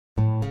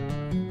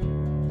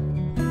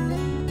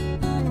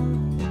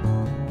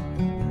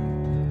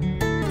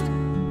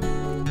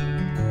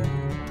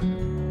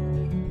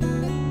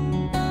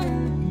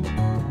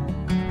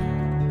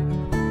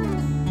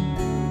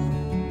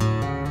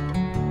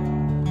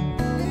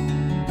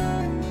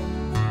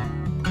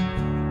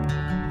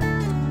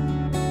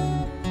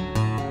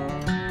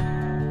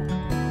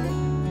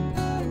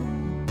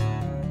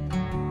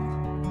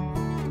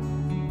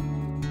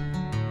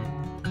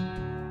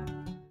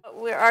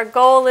our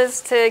goal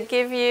is to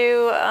give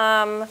you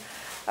a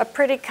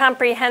pretty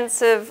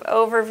comprehensive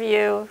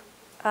overview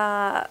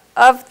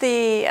of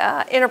the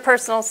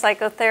Interpersonal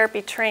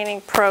Psychotherapy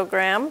Training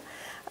Program.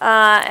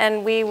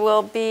 And we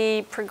will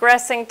be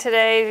progressing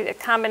today a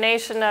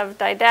combination of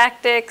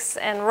didactics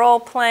and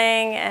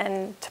role-playing,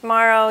 and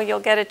tomorrow you'll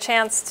get a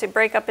chance to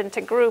break up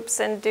into groups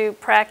and do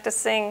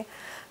practicing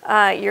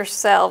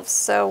yourselves.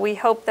 So we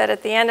hope that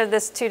at the end of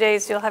this 2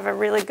 days you'll have a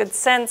really good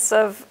sense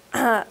of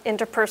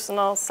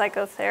interpersonal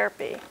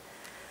psychotherapy.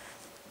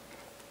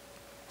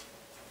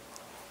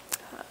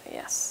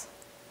 Yes.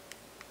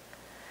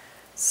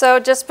 So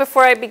just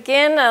before I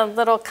begin, a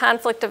little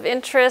conflict of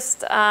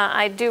interest.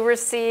 I do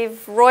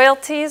receive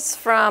royalties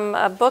from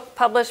a book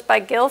published by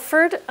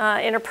Guilford,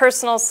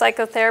 Interpersonal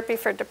Psychotherapy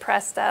for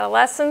Depressed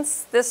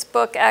Adolescents. This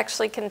book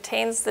actually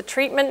contains the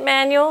treatment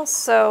manual,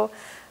 so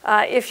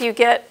if you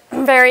get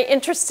very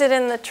interested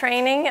in the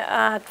training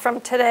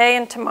from today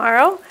and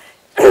tomorrow,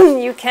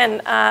 you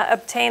can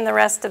obtain the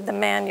rest of the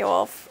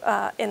manual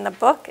in the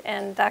book,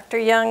 and Dr.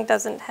 Young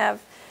doesn't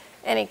have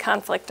any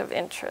conflict of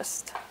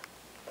interest.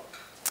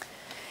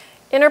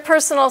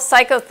 Interpersonal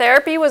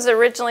psychotherapy was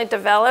originally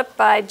developed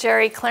by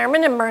Jerry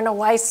Clairman and Myrna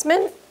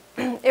Weissman.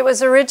 It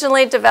was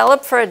originally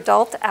developed for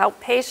adult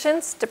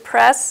outpatients,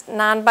 depressed,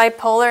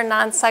 non-bipolar,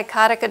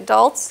 non-psychotic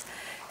adults,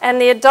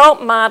 and the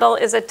adult model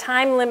is a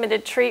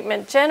time-limited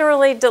treatment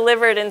generally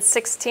delivered in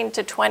 16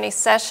 to 20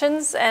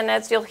 sessions, and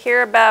as you'll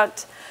hear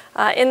about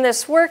in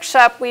this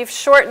workshop, we've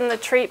shortened the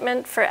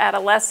treatment for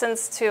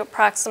adolescents to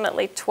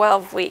approximately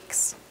 12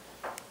 weeks.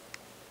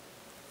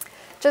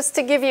 Just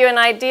to give you an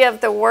idea of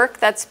the work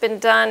that's been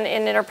done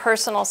in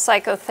interpersonal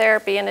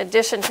psychotherapy, in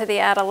addition to the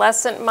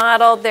adolescent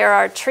model, there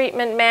are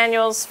treatment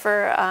manuals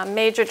for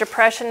major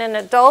depression in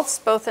adults,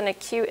 both in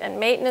acute and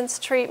maintenance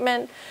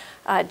treatment,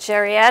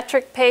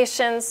 geriatric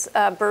patients,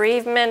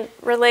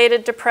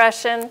 bereavement-related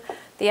depression,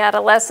 the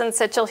adolescents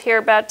that you'll hear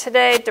about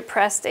today,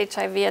 depressed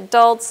HIV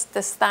adults,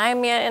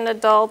 dysthymia in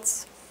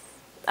adults.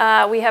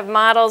 We have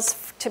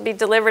models to be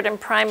delivered in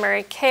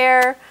primary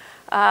care,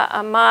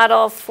 a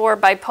model for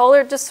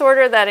bipolar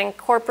disorder that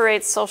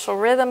incorporates social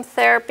rhythm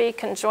therapy,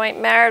 conjoint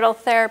marital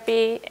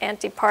therapy,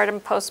 antepartum,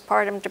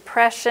 postpartum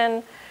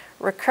depression,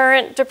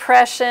 recurrent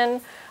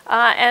depression,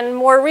 and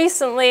more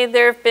recently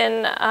there have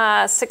been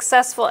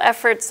successful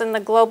efforts in the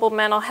global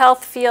mental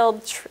health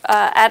field,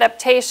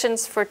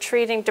 adaptations for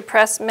treating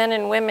depressed men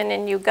and women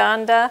in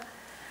Uganda.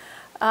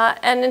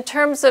 And in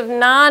terms of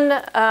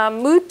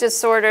non-mood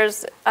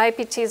disorders,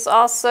 IPT has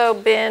also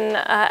been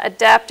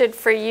adapted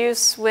for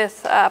use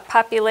with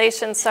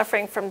populations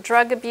suffering from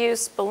drug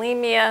abuse,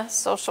 bulimia,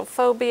 social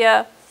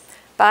phobia,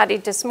 body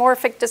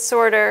dysmorphic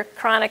disorder,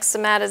 chronic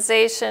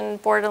somatization,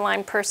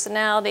 borderline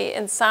personality,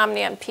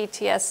 insomnia, and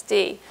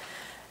PTSD.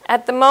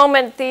 At the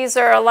moment, these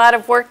are a lot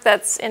of work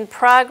that's in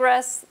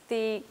progress.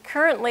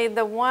 Currently,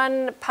 the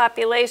one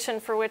population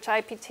for which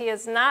IPT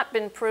has not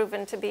been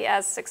proven to be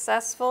as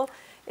successful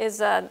is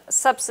a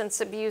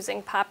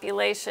substance-abusing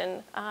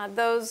population.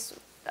 Those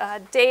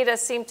data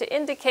seem to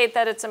indicate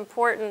that it's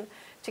important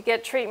to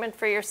get treatment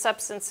for your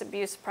substance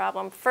abuse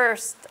problem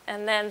first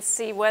and then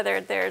see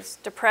whether there's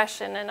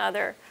depression and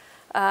other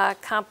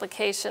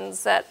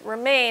complications that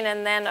remain,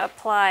 and then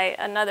apply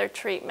another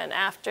treatment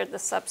after the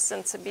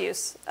substance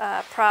abuse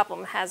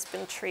problem has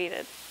been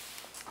treated.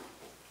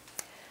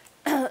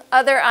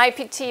 Other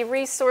IPT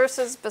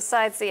resources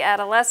besides the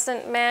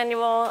adolescent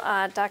manual,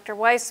 Dr.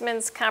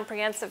 Weissman's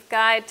comprehensive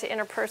guide to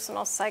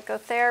interpersonal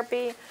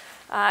psychotherapy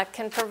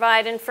can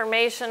provide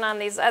information on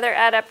these other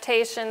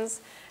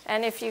adaptations.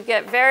 And if you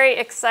get very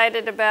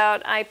excited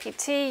about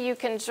IPT, you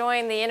can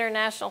join the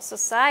International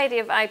Society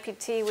of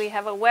IPT. We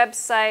have a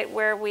website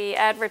where we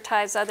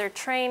advertise other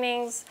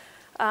trainings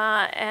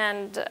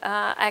and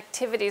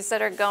activities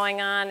that are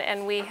going on,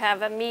 and we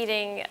have a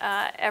meeting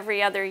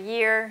every other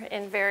year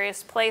in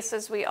various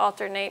places. We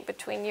alternate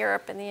between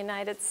Europe and the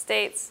United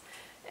States,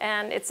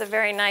 and it's a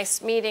very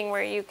nice meeting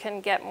where you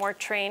can get more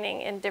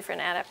training in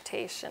different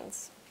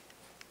adaptations.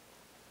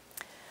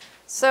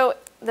 So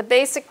the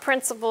basic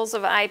principles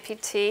of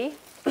IPT.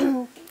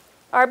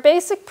 Our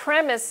basic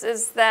premise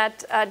is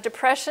that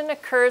depression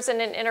occurs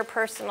in an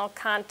interpersonal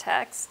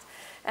context,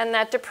 and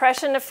that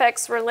depression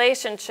affects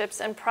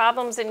relationships, and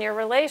problems in your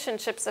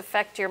relationships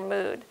affect your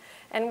mood.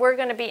 And we're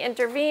going to be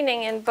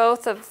intervening in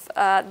both of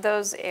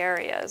those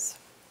areas.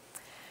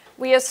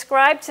 We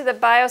ascribe to the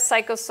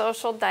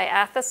biopsychosocial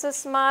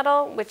diathesis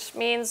model, which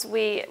means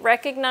we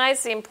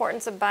recognize the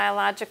importance of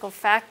biological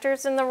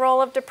factors in the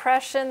role of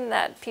depression,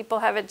 that people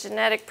have a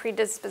genetic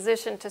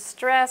predisposition to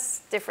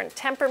stress, different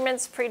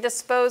temperaments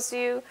predispose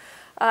you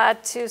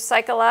to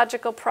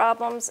psychological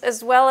problems,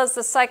 as well as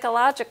the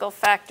psychological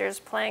factors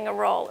playing a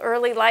role,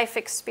 early life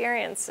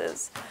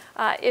experiences,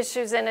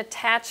 issues in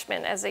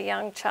attachment as a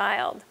young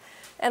child.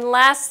 And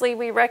lastly,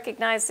 we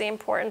recognize the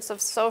importance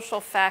of social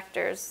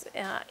factors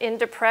in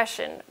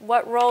depression.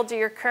 What role do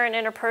your current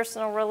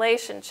interpersonal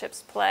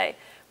relationships play?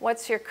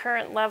 What's your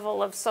current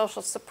level of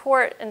social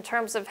support in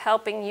terms of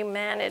helping you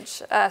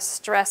manage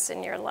stress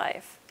in your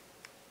life?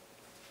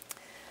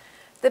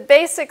 The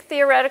basic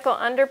theoretical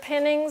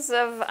underpinnings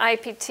of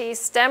IPT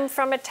stem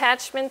from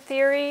attachment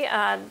theory.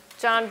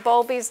 John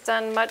Bowlby's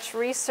done much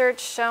research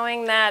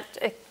showing that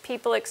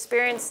people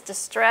experience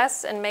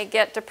distress and may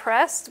get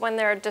depressed when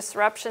there are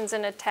disruptions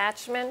in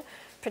attachment.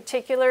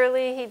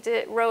 Particularly,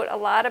 he wrote a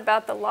lot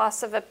about the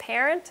loss of a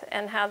parent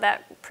and how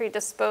that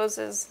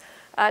predisposes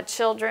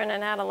children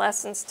and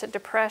adolescents to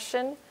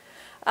depression.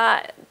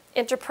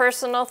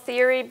 Interpersonal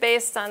theory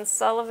based on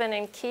Sullivan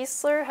and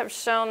Kiesler have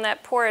shown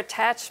that poor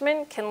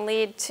attachment can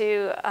lead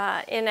to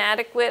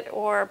inadequate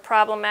or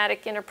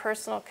problematic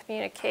interpersonal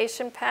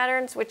communication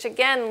patterns, which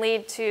again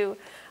lead to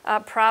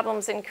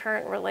problems in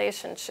current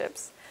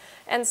relationships.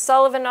 And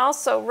Sullivan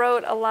also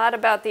wrote a lot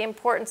about the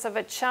importance of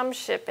a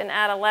chumship in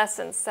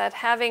adolescence, that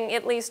having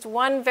at least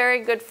one very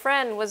good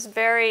friend was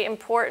very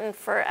important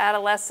for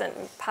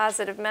adolescent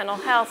positive mental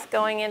health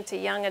going into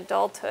young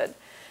adulthood.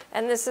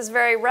 And this is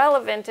very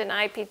relevant in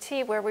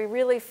IPT, where we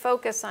really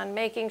focus on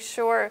making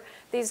sure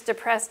these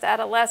depressed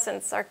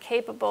adolescents are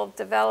capable of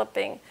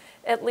developing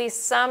at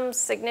least some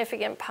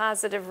significant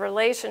positive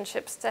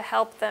relationships to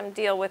help them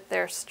deal with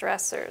their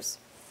stressors.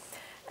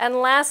 And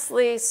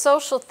lastly,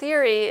 social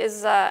theory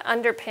is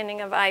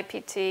underpinning of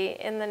IPT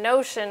in the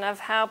notion of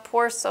how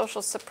poor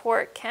social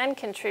support can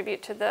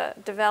contribute to the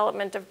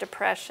development of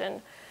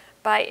depression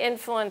by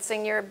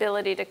influencing your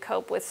ability to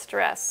cope with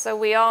stress. So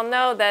we all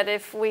know that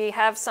if we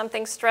have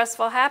something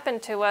stressful happen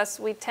to us,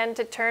 we tend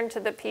to turn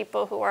to the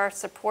people who are our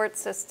support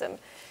system.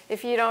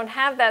 If you don't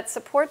have that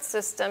support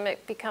system,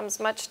 it becomes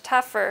much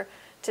tougher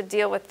to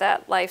deal with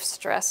that life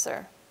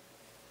stressor.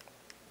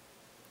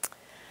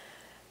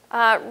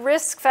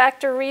 Risk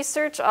factor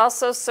research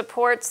also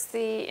supports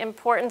the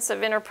importance of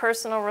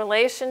interpersonal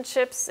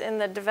relationships in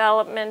the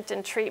development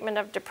and treatment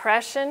of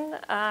depression.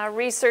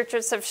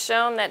 Researchers have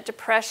shown that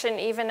depression,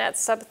 even at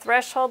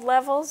subthreshold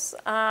levels,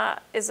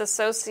 is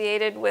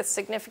associated with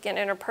significant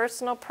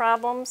interpersonal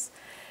problems.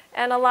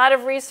 And a lot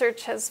of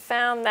research has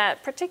found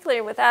that, particularly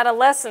with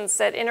adolescents,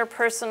 that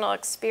interpersonal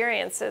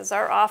experiences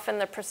are often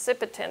the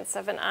precipitants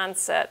of an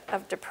onset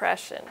of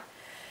depression.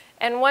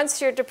 And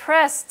once you're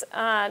depressed,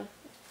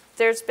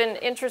 there's been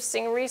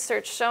interesting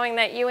research showing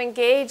that you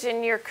engage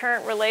in your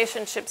current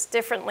relationships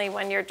differently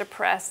when you're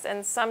depressed,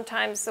 and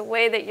sometimes the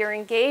way that you're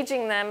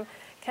engaging them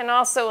can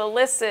also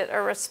elicit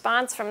a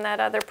response from that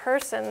other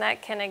person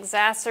that can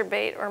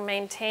exacerbate or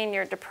maintain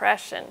your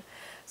depression.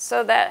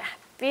 So that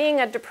being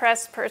a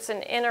depressed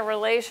person in a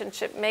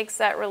relationship makes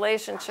that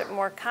relationship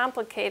more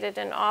complicated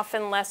and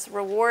often less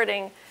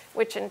rewarding,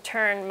 which in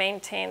turn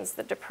maintains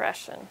the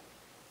depression.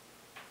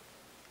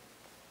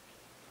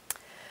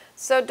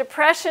 So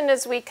depression,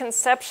 as we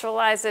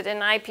conceptualize it in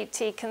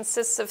IPT,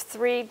 consists of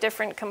three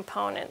different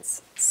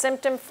components: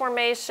 symptom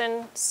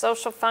formation,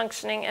 social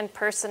functioning, and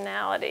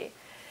personality.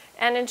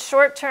 And in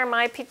short-term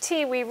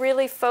IPT, we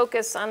really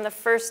focus on the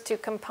first two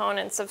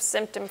components of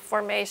symptom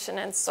formation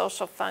and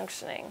social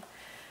functioning.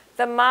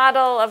 The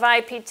model of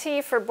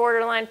IPT for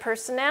borderline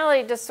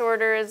personality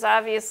disorder is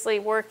obviously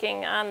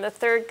working on the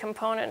third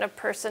component of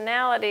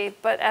personality,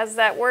 but as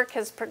that work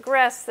has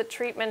progressed, the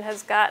treatment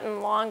has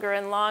gotten longer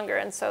and longer,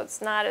 and so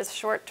it's not as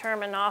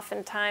short-term, and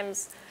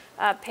oftentimes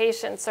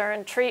patients are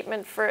in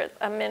treatment for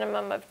a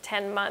minimum of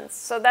 10 months.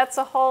 So that's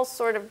a whole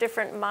sort of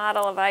different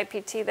model of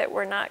IPT that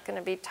we're not going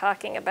to be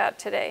talking about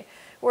today.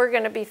 We're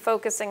going to be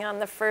focusing on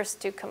the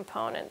first two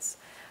components.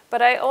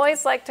 But I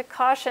always like to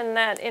caution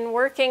that in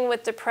working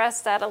with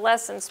depressed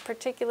adolescents,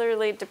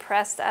 particularly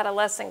depressed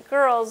adolescent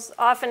girls,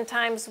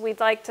 oftentimes we'd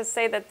like to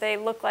say that they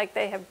look like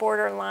they have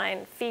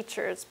borderline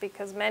features,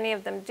 because many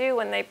of them do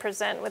when they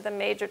present with a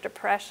major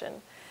depression.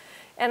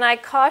 And I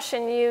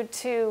caution you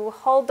to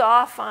hold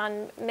off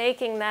on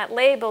making that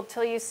label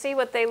till you see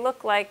what they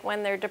look like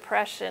when their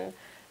depression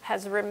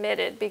has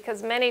remitted,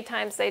 because many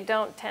times they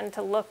don't tend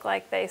to look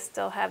like they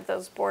still have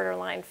those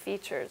borderline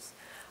features.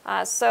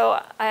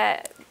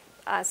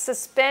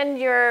 Suspend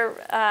your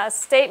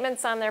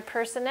statements on their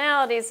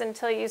personalities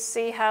until you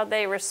see how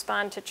they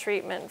respond to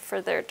treatment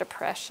for their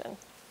depression.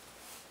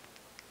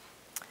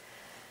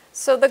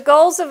 So the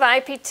goals of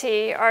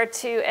IPT are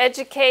to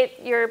educate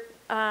your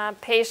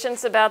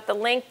patients about the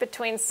link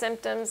between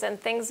symptoms and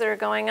things that are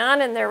going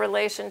on in their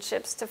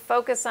relationships, to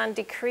focus on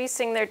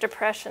decreasing their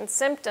depression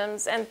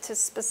symptoms, and to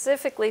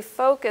specifically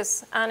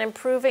focus on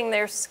improving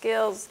their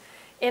skills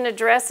in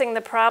addressing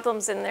the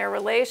problems in their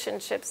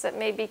relationships that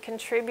may be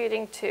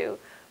contributing to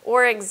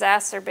or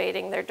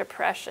exacerbating their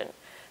depression.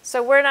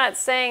 So we're not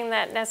saying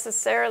that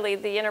necessarily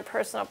the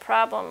interpersonal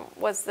problem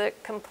was the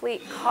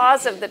complete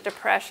cause of the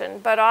depression,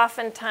 but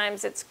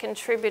oftentimes it's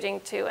contributing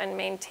to and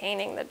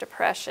maintaining the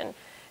depression.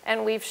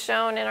 And we've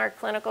shown in our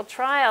clinical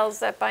trials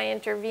that by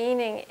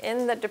intervening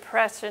in the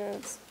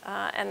depressions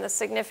and the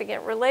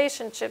significant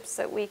relationships,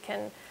 that we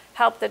can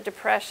help the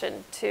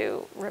depression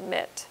to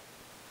remit.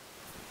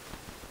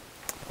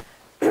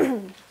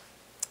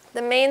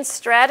 The main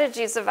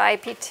strategies of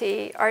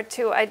IPT are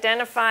to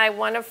identify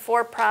one of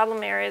 4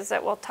 problem areas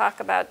that we'll talk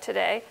about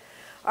today.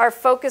 Our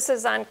focus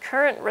is on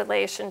current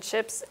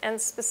relationships,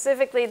 and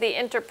specifically the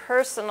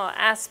interpersonal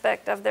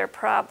aspect of their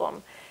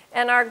problem.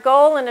 And our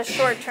goal in a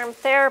short-term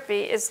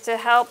therapy is to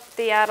help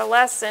the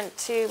adolescent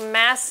to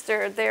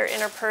master their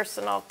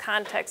interpersonal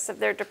context of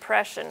their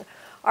depression.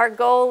 Our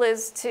goal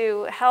is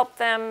to help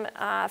them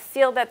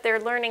feel that they're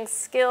learning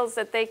skills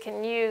that they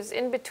can use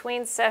in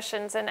between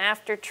sessions and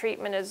after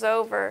treatment is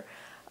over,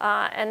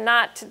 and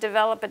not to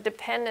develop a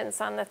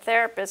dependence on the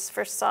therapist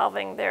for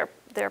solving their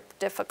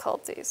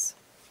difficulties.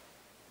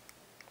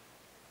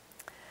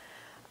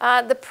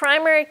 The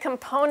primary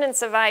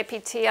components of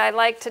IPT I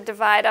like to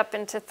divide up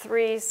into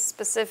 3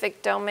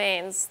 specific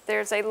domains.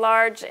 There's a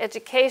large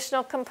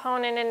educational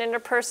component in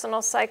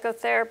interpersonal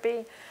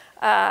psychotherapy,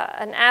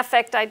 an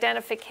affect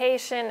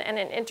identification, and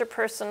an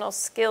interpersonal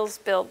skills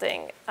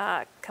building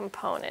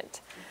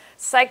component.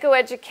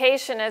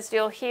 Psychoeducation, as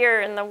you'll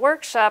hear in the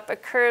workshop,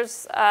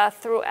 occurs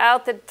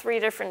throughout the 3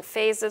 different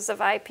phases of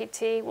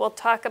IPT. We'll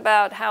talk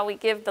about how we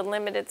give the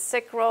limited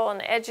sick role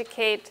and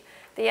educate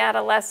the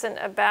adolescent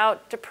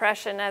about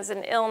depression as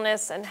an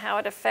illness and how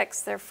it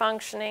affects their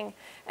functioning.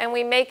 And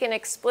we make an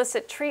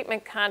explicit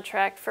treatment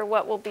contract for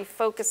what we'll be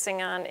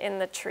focusing on in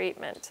the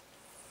treatment.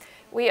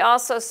 We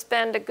also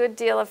spend a good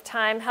deal of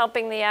time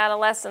helping the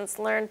adolescents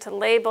learn to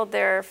label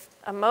their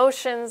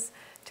emotions,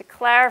 to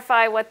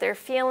clarify what they're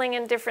feeling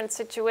in different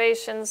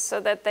situations so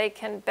that they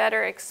can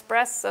better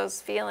express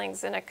those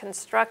feelings in a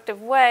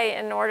constructive way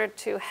in order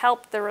to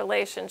help the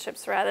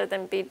relationships rather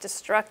than be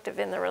destructive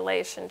in the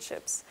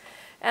relationships.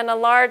 And a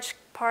large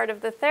part of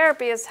the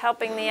therapy is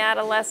helping the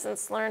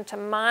adolescents learn to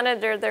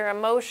monitor their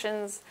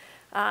emotions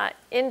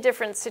in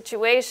different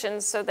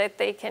situations so that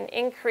they can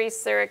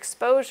increase their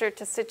exposure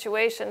to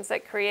situations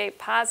that create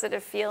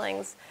positive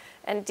feelings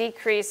and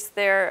decrease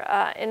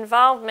their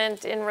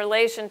involvement in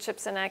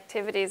relationships and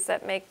activities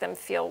that make them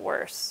feel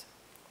worse.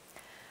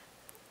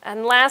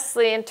 And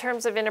lastly, in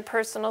terms of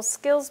interpersonal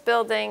skills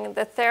building,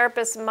 the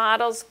therapist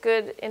models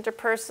good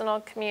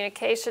interpersonal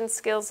communication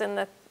skills in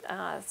the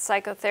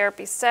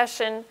psychotherapy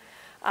session.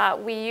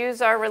 We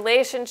use our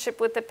relationship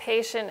with the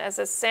patient as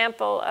a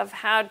sample of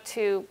how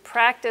to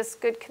practice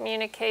good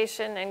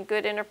communication and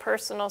good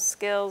interpersonal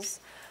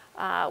skills.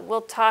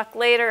 We'll talk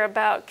later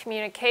about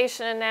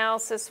communication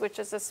analysis, which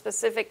is a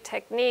specific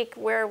technique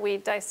where we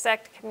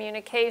dissect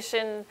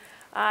communication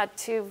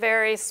to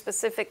very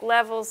specific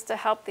levels to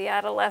help the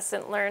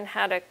adolescent learn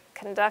how to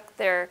conduct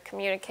their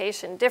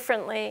communication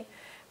differently.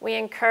 We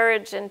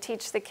encourage and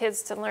teach the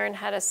kids to learn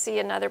how to see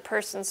another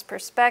person's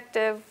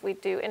perspective. We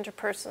do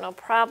interpersonal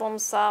problem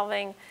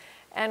solving.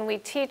 And we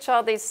teach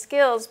all these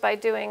skills by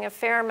doing a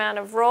fair amount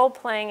of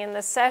role-playing in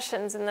the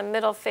sessions in the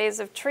middle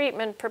phase of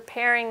treatment,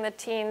 preparing the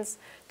teens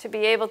to be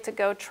able to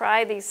go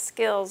try these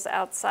skills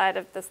outside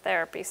of the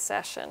therapy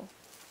session.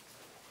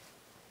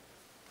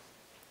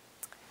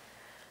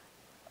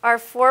 Our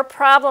 4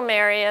 problem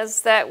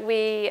areas that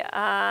we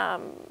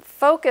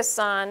focus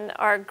on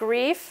are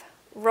grief,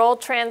 role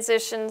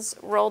transitions,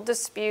 role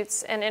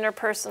disputes, and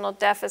interpersonal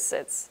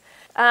deficits.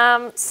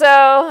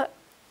 So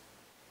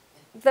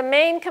the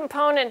main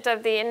component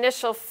of the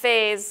initial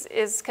phase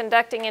is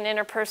conducting an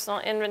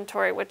interpersonal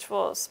inventory, which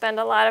we'll spend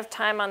a lot of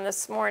time on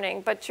this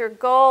morning. But your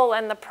goal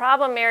and the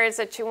problem areas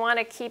that you want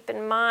to keep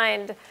in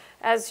mind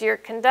as you're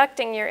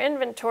conducting your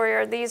inventory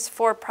are these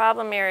 4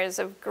 problem areas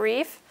of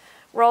grief,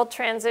 role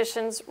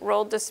transitions,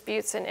 role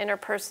disputes, and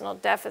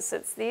interpersonal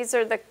deficits. These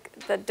are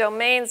the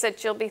domains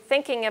that you'll be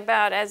thinking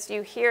about as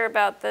you hear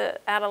about the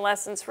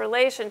adolescents'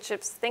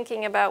 relationships,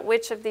 thinking about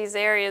which of these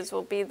areas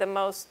will be the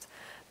most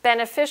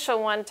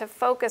beneficial one to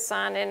focus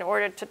on in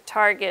order to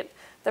target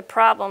the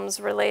problems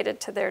related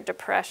to their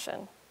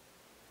depression.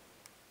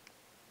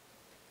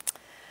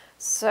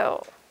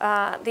 So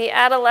the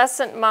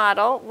adolescent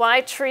model,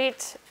 why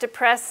treat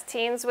depressed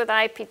teens with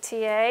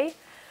IPT-A?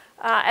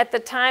 At the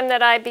time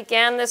that I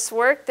began this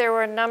work, there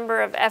were a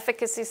number of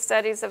efficacy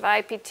studies of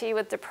IPT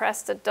with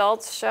depressed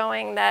adults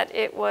showing that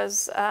it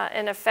was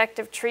an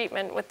effective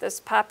treatment with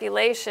this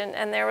population,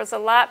 and there was a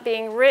lot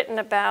being written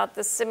about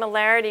the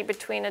similarity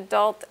between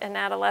adult and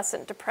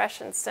adolescent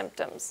depression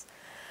symptoms.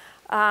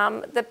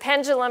 The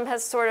pendulum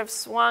has sort of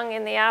swung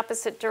in the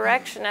opposite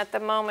direction at the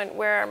moment,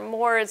 where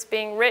more is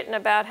being written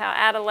about how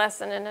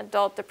adolescent and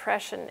adult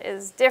depression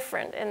is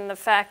different in the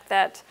fact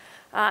that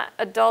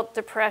adult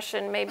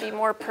depression may be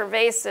more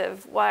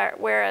pervasive,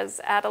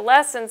 whereas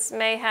adolescents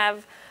may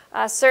have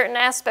certain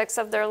aspects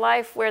of their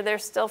life where they're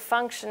still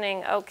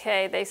functioning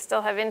okay. They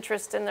still have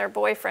interest in their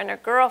boyfriend or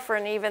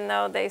girlfriend, even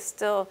though they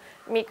still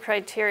meet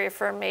criteria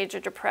for a major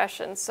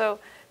depression. So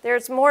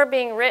there's more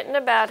being written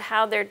about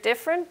how they're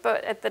different,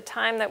 but at the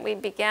time that we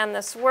began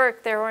this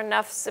work, there were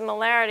enough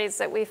similarities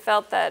that we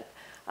felt that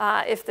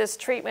if this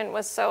treatment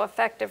was so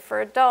effective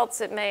for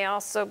adults, it may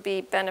also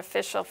be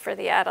beneficial for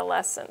the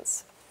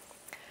adolescents.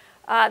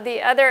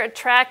 The other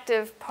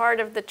attractive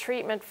part of the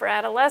treatment for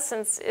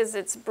adolescents is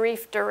its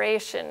brief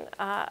duration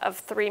of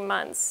 3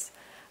 months.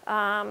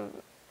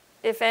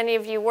 If any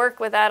of you work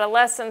with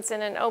adolescents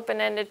in an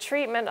open-ended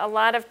treatment, a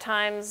lot of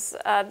times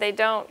they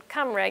don't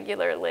come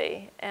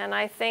regularly. And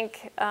I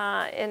think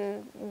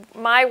in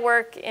my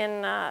work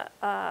in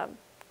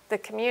the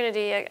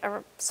community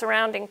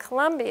surrounding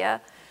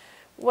Columbia,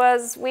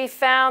 was we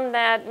found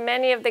that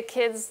many of the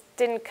kids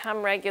didn't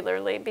come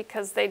regularly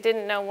because they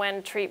didn't know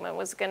when treatment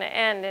was going to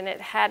end, and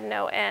it had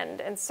no end.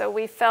 And so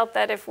we felt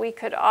that if we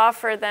could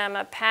offer them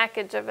a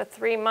package of a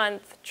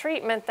 3-month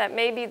treatment, that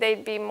maybe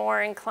they'd be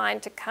more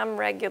inclined to come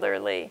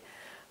regularly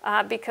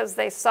because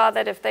they saw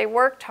that if they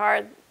worked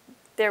hard,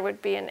 there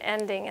would be an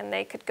ending and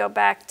they could go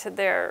back to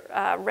their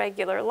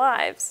regular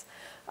lives.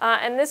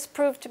 And this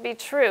proved to be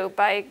true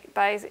by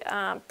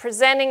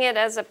presenting it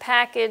as a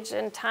package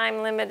and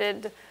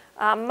time-limited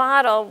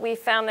model. We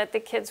found that the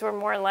kids were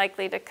more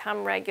likely to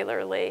come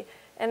regularly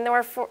and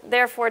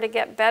therefore to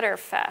get better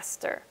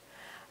faster.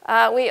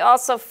 We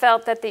also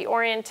felt that the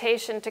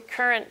orientation to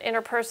current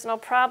interpersonal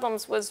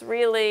problems was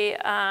really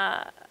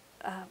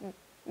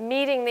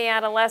meeting the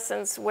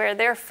adolescents where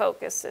their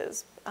focus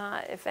is.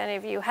 If any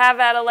of you have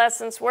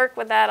adolescents, work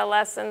with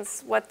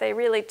adolescents, what they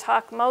really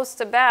talk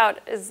most about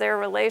is their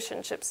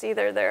relationships,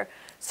 either their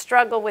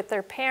struggle with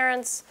their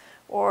parents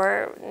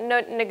or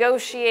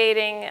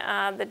negotiating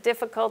the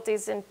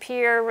difficulties in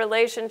peer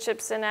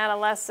relationships in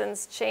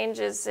adolescence,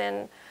 changes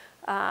in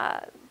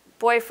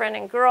boyfriend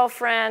and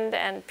girlfriend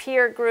and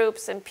peer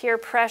groups and peer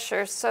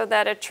pressure, so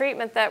that a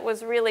treatment that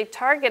was really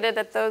targeted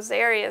at those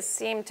areas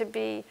seemed to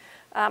be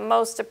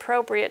most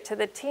appropriate to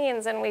the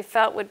teens, and we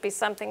felt would be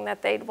something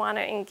that they'd want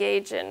to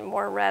engage in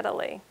more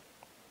readily.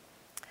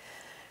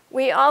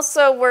 We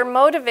also were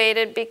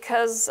motivated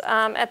because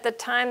at the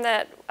time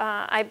that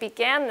I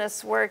began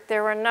this work,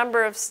 there were a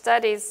number of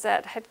studies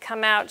that had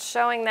come out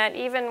showing that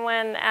even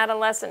when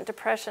adolescent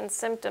depression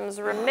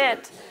symptoms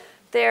remit,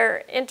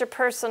 their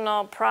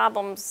interpersonal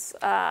problems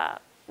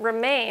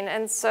remain.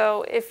 And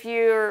so if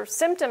your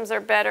symptoms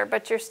are better,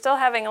 but you're still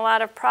having a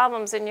lot of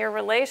problems in your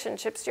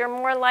relationships, you're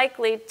more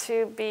likely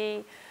to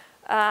be,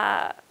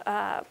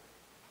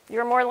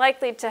 you're more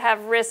likely to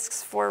have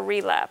risks for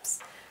relapse.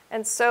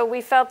 And so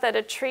we felt that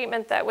a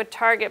treatment that would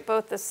target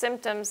both the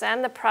symptoms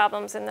and the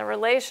problems in the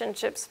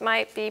relationships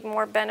might be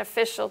more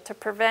beneficial to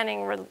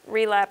preventing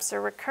relapse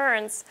or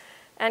recurrence,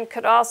 and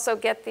could also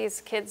get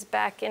these kids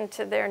back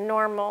into their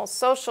normal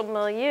social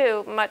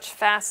milieu much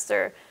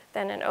faster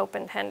than an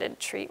open-ended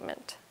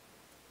treatment.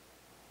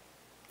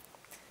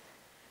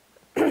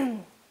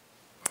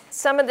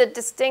 Some of the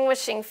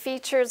distinguishing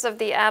features of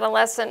the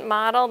adolescent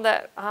model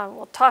that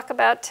we'll talk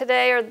about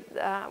today are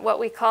what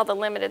we call the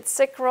limited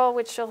sick role,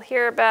 which you'll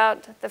hear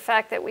about, the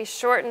fact that we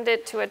shortened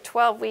it to a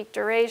 12-week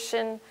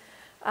duration.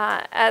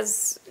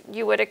 As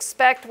you would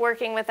expect,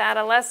 working with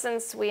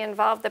adolescents, we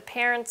involve the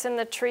parents in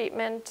the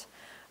treatment.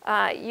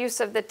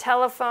 Use of the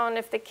telephone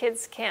if the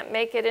kids can't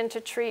make it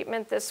into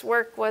treatment. This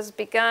work was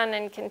begun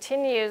and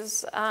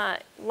continues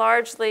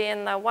largely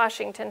in the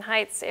Washington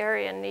Heights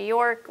area in New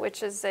York,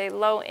 which is a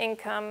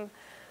low-income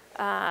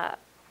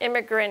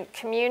immigrant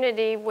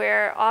community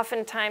where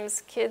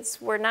oftentimes kids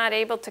were not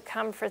able to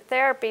come for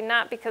therapy,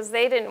 not because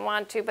they didn't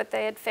want to, but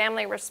they had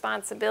family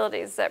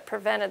responsibilities that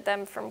prevented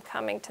them from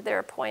coming to their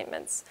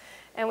appointments.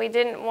 And we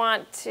didn't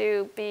want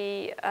to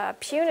be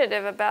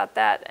punitive about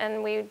that,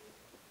 and we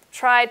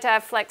tried to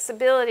have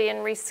flexibility in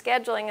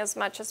rescheduling as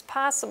much as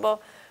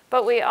possible,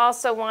 but we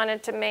also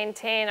wanted to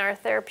maintain our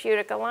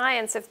therapeutic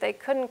alliance if they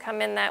couldn't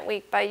come in that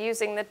week by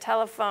using the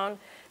telephone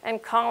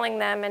and calling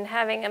them and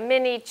having a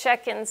mini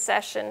check-in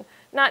session,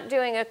 not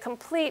doing a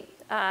complete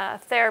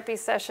therapy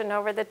session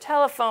over the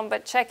telephone,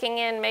 but checking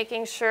in,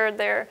 making sure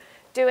they're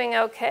doing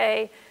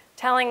okay,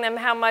 telling them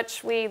how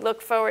much we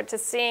look forward to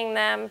seeing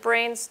them,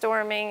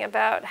 brainstorming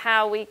about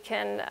how we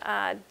can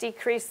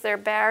decrease their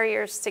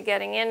barriers to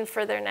getting in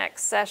for their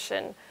next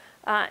session,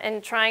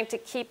 and trying to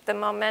keep the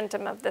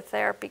momentum of the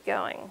therapy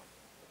going.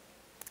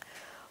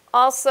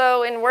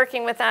 Also, in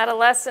working with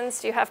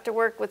adolescents, you have to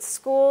work with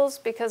schools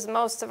because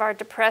most of our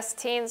depressed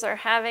teens are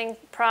having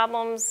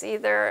problems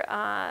either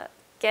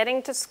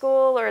getting to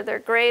school or their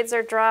grades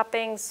are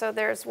dropping, so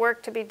there's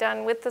work to be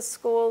done with the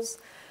schools.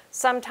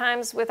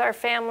 Sometimes with our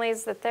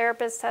families, the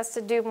therapist has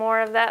to do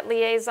more of that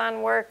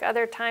liaison work.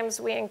 Other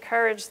times we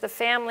encourage the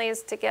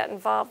families to get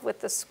involved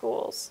with the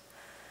schools.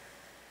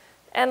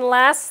 And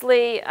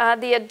lastly,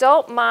 the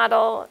adult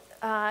model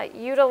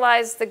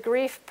utilized the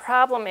grief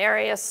problem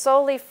area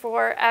solely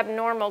for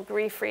abnormal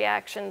grief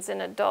reactions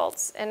in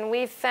adults. And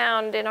we've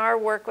found in our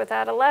work with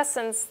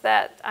adolescents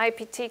that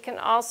IPT can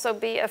also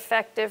be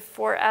effective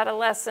for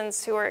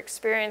adolescents who are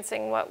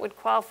experiencing what would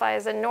qualify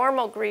as a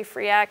normal grief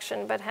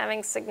reaction but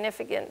having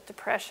significant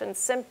depression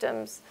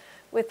symptoms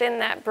within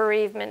that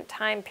bereavement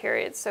time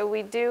period. So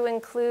we do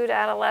include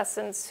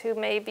adolescents who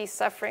may be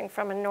suffering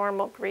from a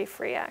normal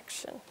grief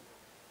reaction.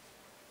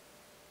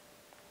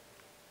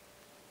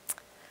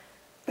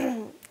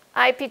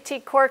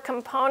 IPT core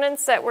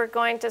components that we're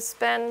going to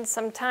spend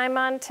some time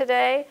on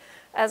today.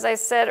 As I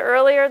said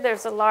earlier,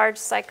 there's a large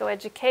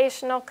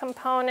psychoeducational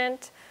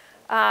component.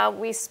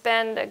 We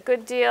spend a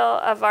good deal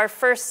of our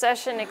first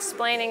session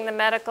explaining the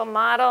medical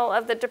model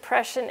of the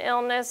depression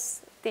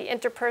illness. The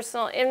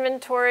interpersonal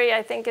inventory,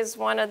 I think, is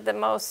one of the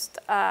most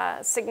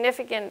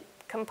significant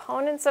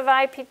components of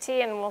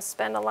IPT, and we'll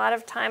spend a lot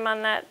of time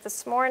on that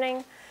this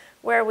morning.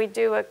 where we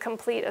do a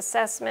complete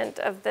assessment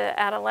of the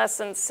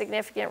adolescent's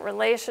significant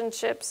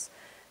relationships.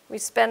 We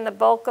spend the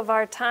bulk of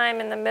our time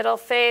in the middle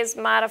phase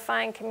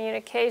modifying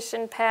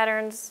communication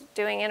patterns,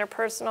 doing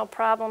interpersonal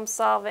problem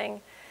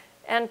solving,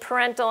 and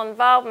parental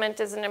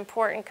involvement is an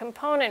important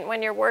component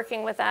when you're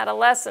working with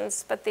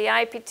adolescents, but the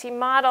IPT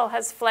model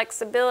has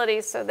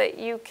flexibility so that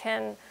you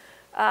can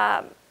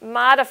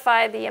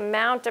modify the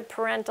amount of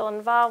parental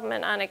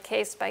involvement on a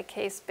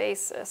case-by-case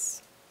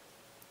basis.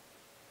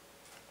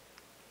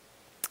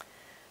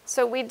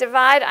 So we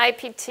divide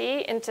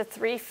IPT into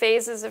 3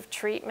 phases of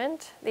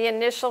treatment. The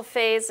initial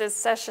phase is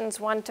sessions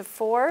 1 to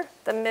 4.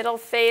 The middle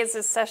phase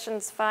is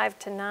sessions 5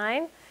 to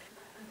 9.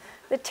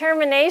 The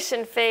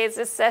termination phase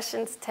is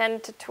sessions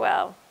 10 to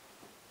 12.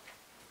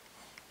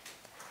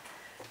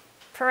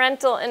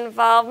 Parental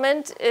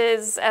involvement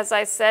is, as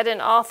I said,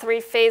 in all 3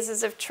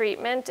 phases of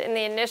treatment. In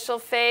the initial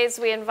phase,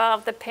 we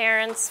involve the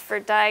parents for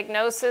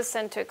diagnosis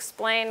and to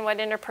explain what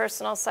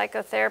interpersonal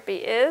psychotherapy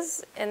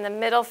is. In the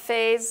middle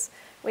phase,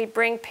 we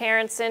bring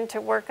parents in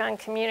to work on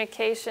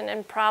communication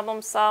and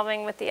problem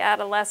solving with the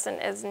adolescent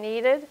as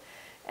needed.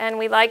 And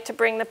we like to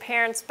bring the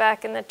parents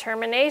back in the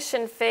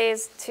termination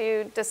phase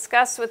to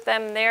discuss with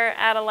them their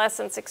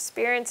adolescent's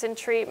experience in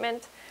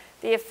treatment,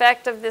 the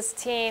effect of this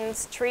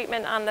teen's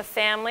treatment on the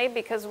family,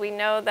 because we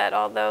know that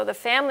although the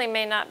family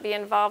may not be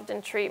involved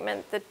in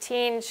treatment, the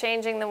teen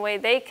changing the way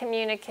they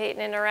communicate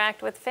and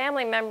interact with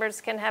family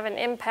members can have an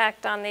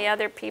impact on the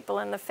other people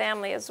in the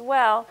family as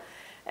well.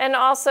 And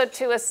also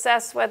to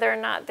assess whether or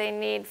not they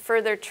need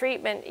further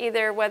treatment,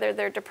 either whether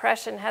their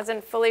depression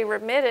hasn't fully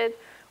remitted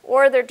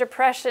or their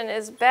depression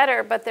is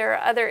better, but there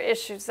are other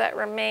issues that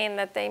remain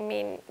that they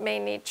may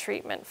need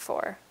treatment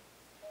for.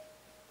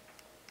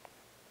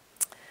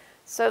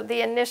 So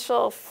the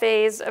initial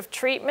phase of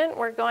treatment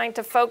we're going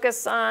to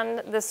focus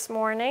on this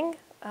morning.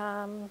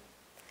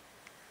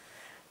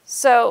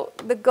 So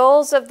the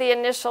goals of the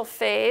initial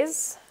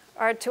phase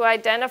are to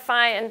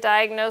identify and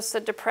diagnose the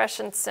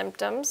depression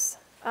symptoms.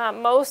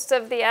 Most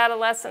of the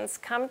adolescents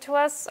come to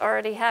us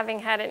already having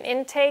had an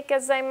intake,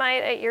 as they might,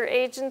 at your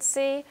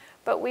agency,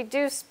 but we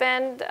do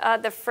spend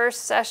the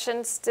first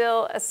session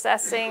still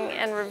assessing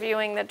and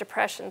reviewing the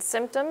depression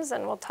symptoms,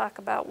 and we'll talk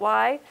about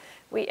why.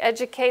 We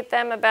educate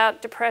them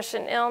about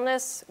depression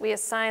illness. We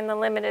assign the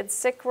limited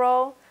sick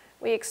role.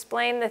 We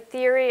explain the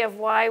theory of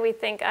why we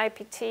think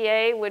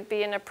IPT-A would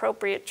be an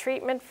appropriate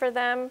treatment for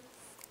them.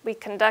 We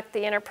conduct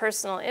the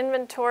interpersonal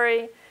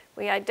inventory.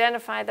 We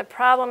identify the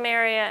problem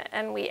area,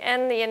 and we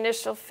end the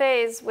initial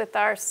phase with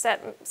our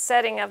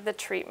setting of the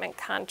treatment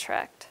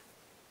contract.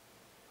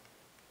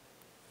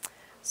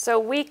 So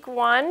week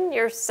 1,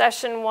 your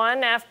session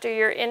 1 after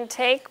your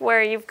intake,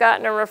 where you've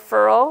gotten a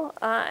referral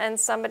and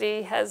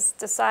somebody has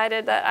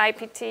decided that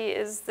IPT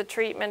is the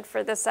treatment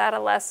for this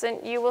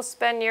adolescent, you will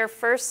spend your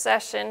first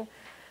session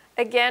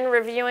again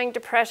reviewing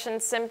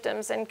depression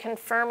symptoms and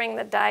confirming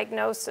the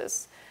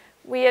diagnosis.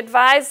 We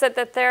advise that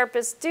the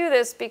therapists do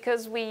this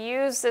because we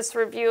use this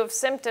review of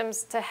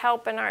symptoms to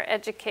help in our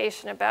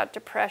education about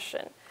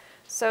depression.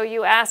 So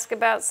you ask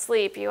about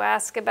sleep, you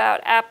ask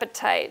about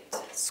appetite,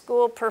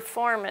 school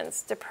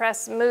performance,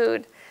 depressed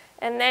mood,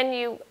 and then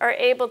you are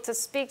able to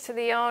speak to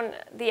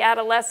the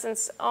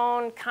adolescent's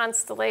own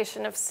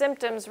constellation of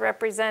symptoms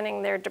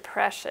representing their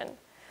depression.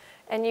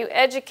 And you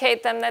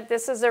educate them that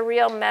this is a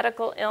real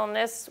medical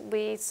illness.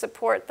 We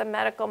support the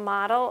medical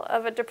model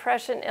of a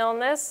depression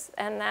illness,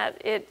 and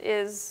that it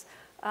is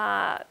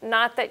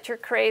not that you're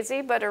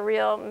crazy, but a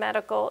real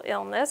medical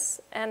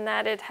illness, and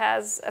that it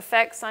has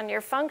effects on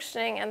your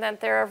functioning, and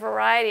that there are a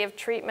variety of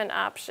treatment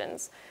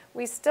options.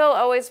 We still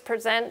always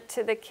present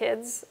to the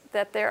kids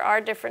that there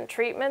are different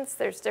treatments,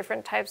 there's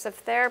different types of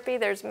therapy,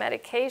 there's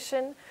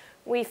medication.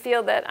 We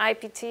feel that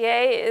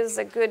IPT-A is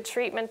a good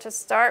treatment to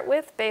start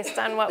with based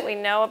on what we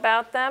know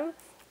about them.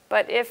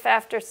 But if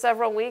after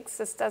several weeks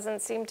this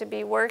doesn't seem to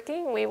be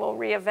working, we will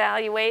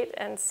reevaluate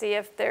and see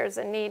if there's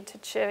a need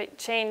to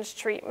change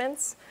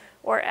treatments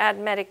or add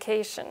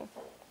medication.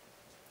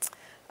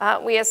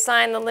 We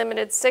assign the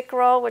limited sick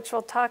role, which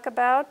we'll talk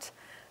about.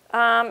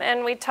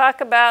 And we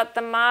talk about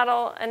the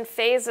model and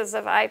phases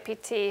of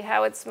IPT,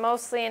 how it's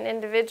mostly an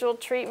individual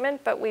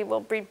treatment, but we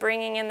will be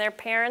bringing in their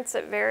parents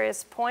at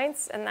various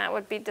points, and that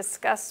would be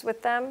discussed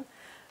with them.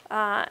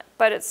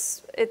 But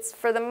it's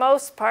for the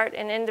most part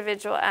an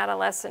individual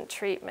adolescent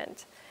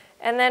treatment.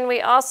 And then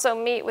we also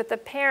meet with the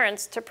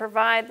parents to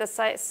provide the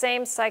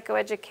same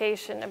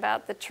psychoeducation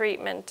about the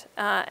treatment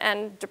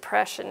and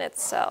depression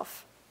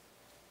itself.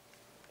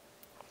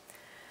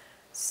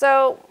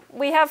 So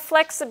we have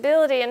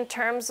flexibility in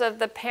terms of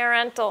the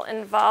parental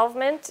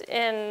involvement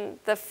in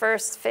the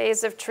first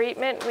phase of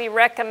treatment. We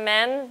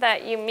recommend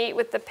that you meet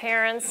with the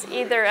parents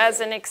either as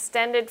an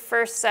extended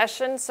first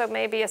session, so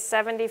maybe a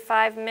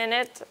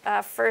 75-minute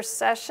first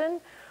session,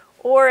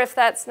 or if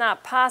that's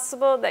not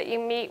possible, that you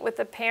meet with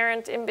the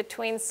parent in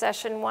between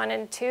session 1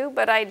 and 2.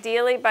 But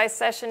ideally, by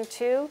session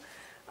 2,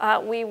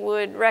 we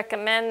would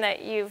recommend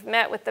that you've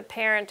met with the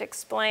parent,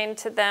 explained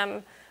to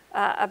them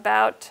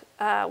about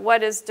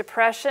what is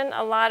depression.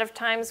 A lot of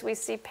times we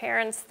see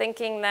parents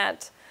thinking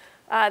that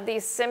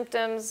These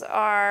symptoms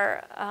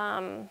are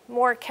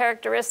more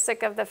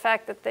characteristic of the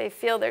fact that they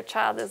feel their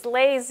child is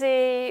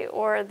lazy,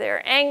 or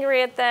they're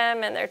angry at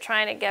them and they're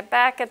trying to get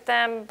back at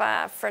them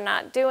for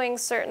not doing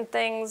certain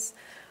things.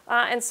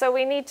 And so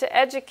we need to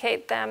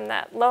educate them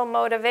that low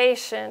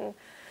motivation,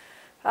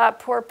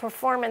 poor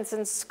performance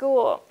in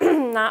school,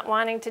 not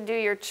wanting to do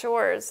your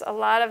chores, a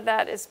lot of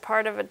that is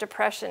part of a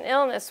depression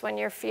illness. When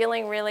you're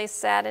feeling really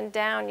sad and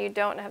down, you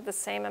don't have the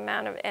same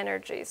amount of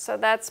energy. So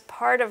that's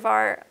part of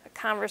our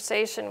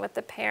conversation with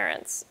the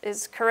parents,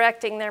 is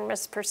correcting their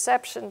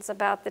misperceptions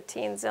about the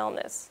teen's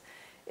illness.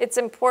 It's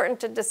important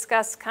to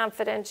discuss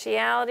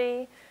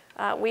confidentiality.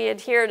 We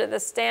adhere to the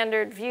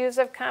standard views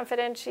of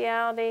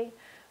confidentiality.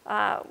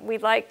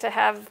 We'd like to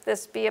have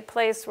this be a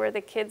place where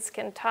the kids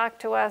can talk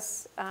to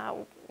us,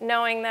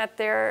 knowing that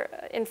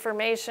their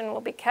information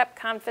will be kept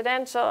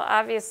confidential,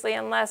 obviously,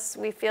 unless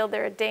we feel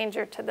they're a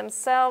danger to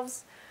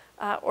themselves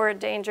or a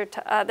danger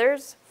to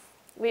others.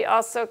 We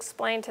also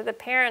explain to the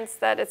parents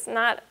that it's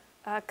not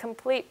a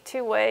complete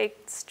two-way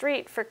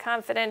street for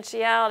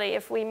confidentiality.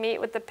 If we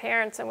meet with the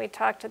parents and we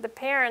talk to the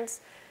parents,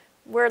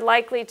 we're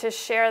likely to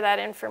share that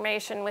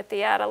information with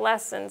the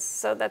adolescents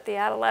so that the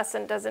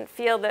adolescent doesn't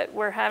feel that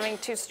we're having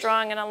too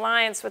strong an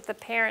alliance with the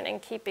parent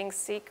and keeping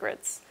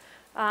secrets.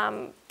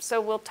 So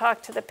we'll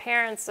talk to the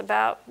parents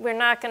about, we're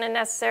not going to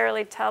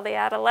necessarily tell the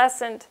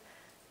adolescent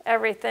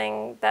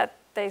everything that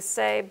they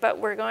say, but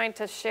we're going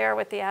to share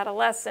with the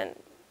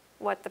adolescent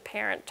what the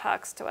parent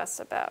talks to us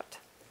about.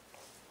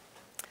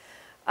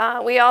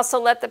 We also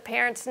let the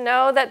parents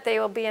know that they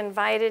will be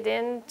invited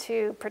in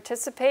to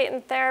participate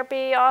in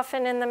therapy,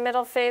 often in the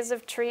middle phase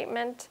of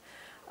treatment,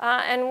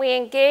 and we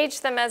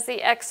engage them as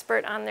the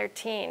expert on their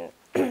teen.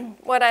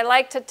 What I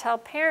like to tell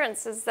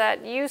parents is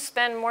that you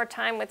spend more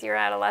time with your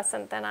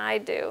adolescent than I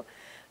do,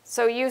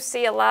 so you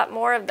see a lot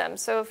more of them.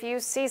 So if you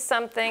see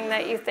something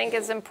that you think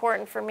is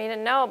important for me to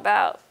know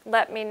about,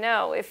 let me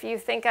know. If you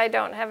think I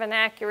don't have an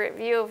accurate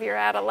view of your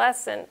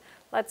adolescent,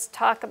 let's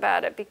talk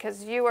about it,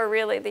 because you are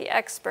really the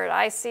expert.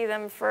 I see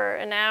them for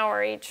an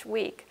hour each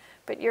week,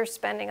 but you're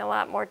spending a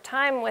lot more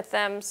time with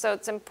them, so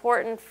it's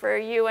important for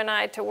you and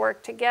I to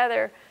work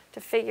together to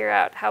figure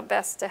out how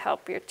best to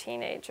help your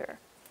teenager.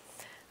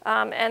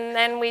 And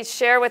then we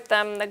share with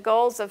them the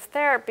goals of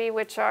therapy,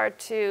 which are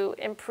to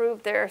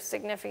improve their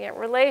significant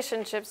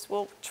relationships,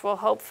 which will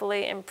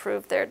hopefully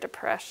improve their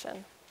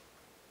depression.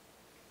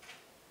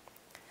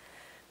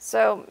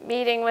 So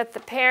meeting with the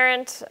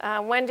parent,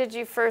 when did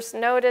you first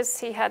notice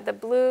he had the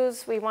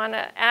blues? We want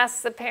to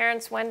ask the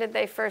parents, when did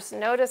they first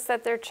notice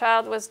that their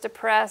child was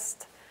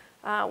depressed?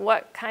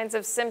 What kinds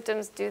of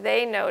symptoms do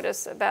they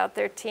notice about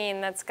their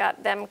teen that's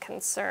got them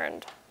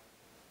concerned?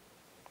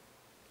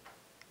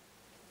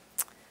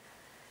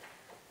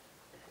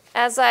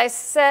 As I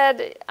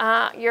said,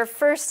 your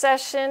first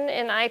session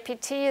in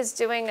IPT is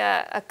doing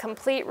a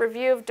complete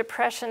review of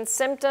depression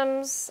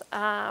symptoms.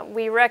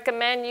 We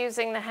recommend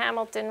using the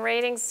Hamilton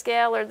Rating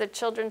Scale or the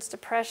Children's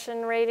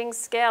Depression Rating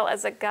Scale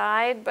as a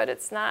guide, but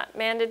it's not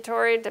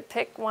mandatory to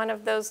pick one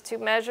of those two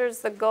measures.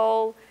 The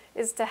goal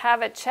is to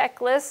have a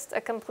checklist,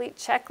 a complete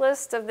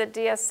checklist of the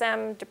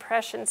DSM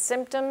depression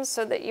symptoms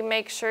so that you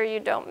make sure you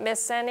don't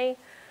miss any.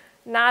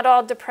 Not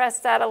all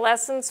depressed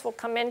adolescents will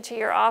come into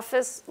your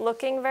office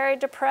looking very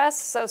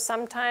depressed, so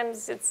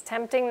sometimes it's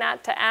tempting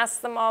not to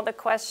ask them all the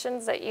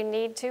questions that you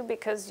need to,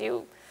 because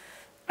you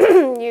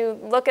you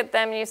look at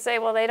them and you say,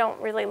 well, they don't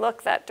really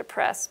look that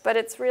depressed. But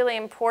it's really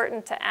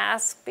important to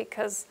ask,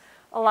 because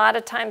a lot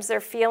of times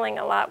they're feeling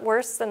a lot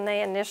worse than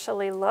they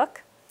initially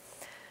look.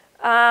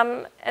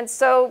 And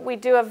so we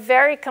do a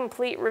very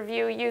complete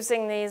review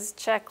using these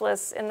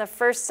checklists in the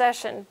first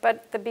session,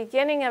 but the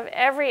beginning of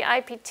every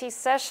IPT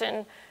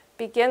session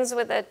begins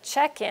with a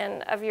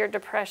check-in of your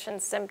depression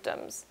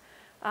symptoms.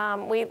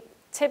 We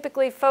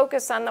typically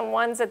focus on the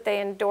ones that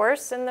they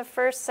endorse in the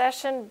first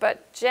session,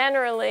 but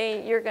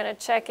generally you're going to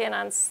check in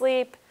on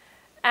sleep,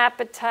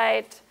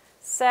 appetite,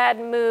 sad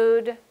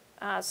mood,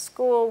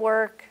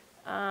 schoolwork,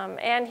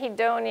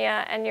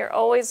 anhedonia, and you're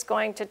always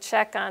going to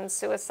check on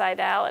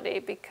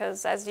suicidality,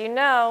 because as you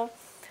know,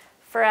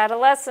 for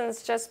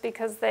adolescents, just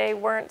because they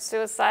weren't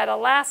suicidal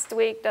last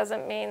week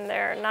doesn't mean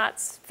they're not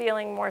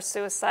feeling more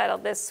suicidal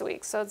this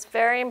week. So it's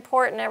very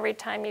important every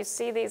time you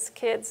see these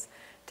kids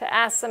to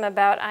ask them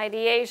about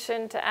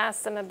ideation, to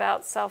ask them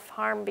about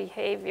self-harm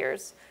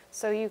behaviors,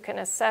 so you can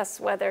assess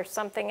whether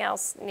something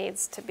else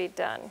needs to be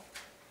done.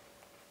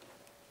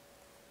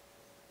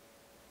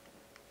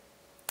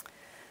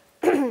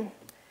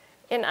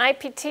 In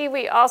IPT,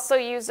 we also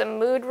use a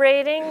mood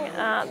rating.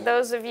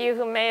 Those of you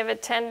who may have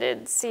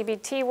attended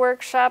CBT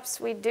workshops,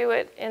 we do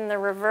it in the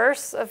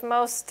reverse of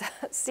most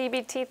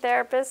CBT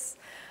therapists.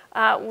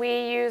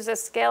 We use a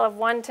scale of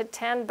 1 to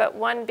 10, but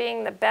 1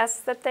 being the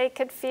best that they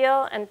could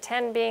feel and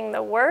 10 being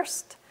the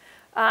worst.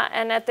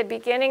 And at the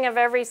beginning of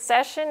every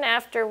session,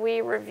 after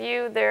we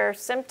review their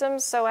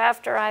symptoms, so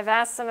after I've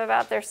asked them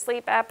about their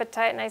sleep,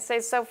 appetite, and I say,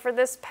 so for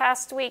this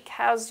past week,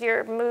 how's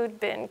your mood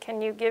been?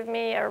 Can you give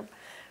me a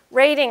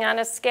rating on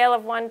a scale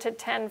of 1 to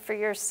 10 for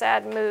your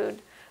sad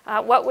mood?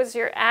 What was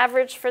your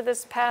average for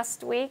this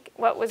past week?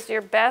 What was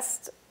your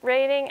best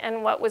rating?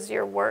 And what was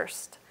your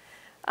worst?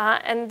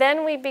 And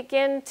then we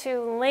begin to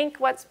link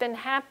what's been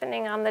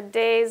happening on the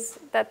days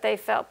that they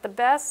felt the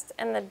best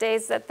and the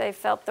days that they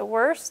felt the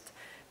worst,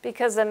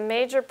 because a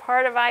major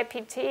part of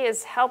IPT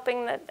is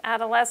helping the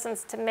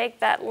adolescents to make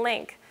that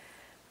link.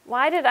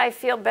 Why did I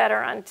feel better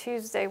on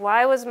Tuesday?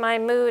 Why was my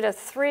mood a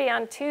 3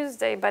 on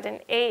Tuesday but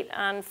an 8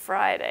 on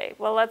Friday?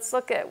 Well, let's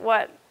look at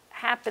what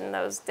happened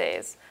those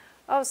days.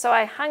 Oh, so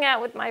I hung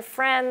out with my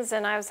friends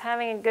and I was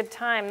having a good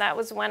time. That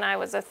was when I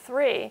was a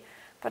 3.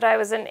 But I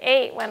was an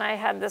 8 when I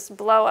had this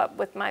blow up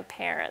with my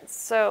parents.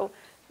 So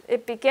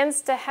it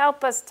begins to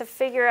help us to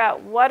figure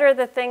out what are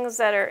the things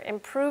that are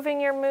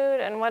improving your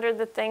mood and what are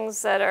the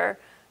things that are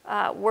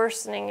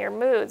worsening your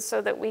mood,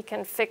 so that we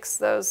can fix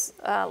those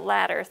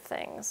latter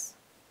things.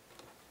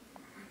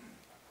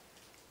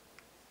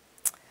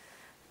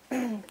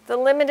 The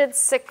limited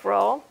sick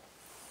role.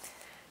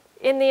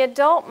 In the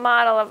adult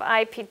model of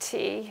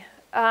IPT,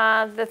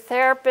 the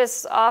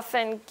therapists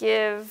often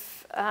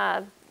give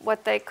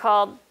what they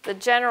call the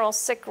general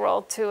sick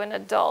role to an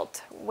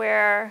adult,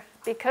 where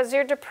because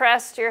you're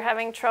depressed, you're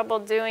having trouble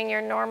doing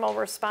your normal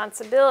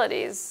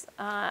responsibilities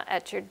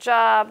at your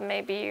job.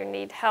 Maybe you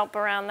need help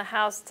around the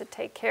house to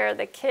take care of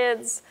the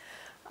kids.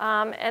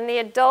 And the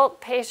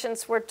adult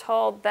patients were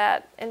told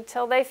that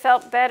until they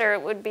felt better,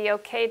 it would be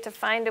okay to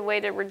find a way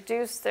to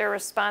reduce their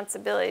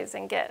responsibilities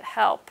and get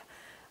help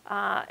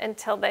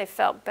until they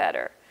felt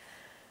better.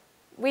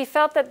 We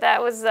felt that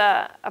that was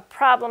a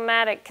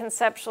problematic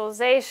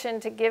conceptualization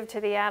to give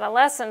to the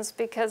adolescents,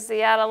 because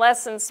the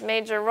adolescents'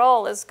 major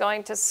role is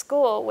going to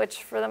school,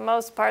 which for the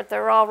most part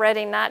they're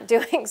already not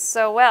doing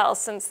so well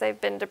since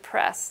they've been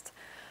depressed.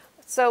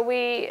 So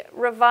we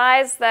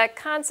revised that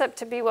concept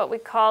to be what we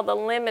call the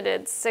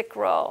limited sick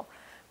role,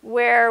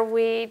 where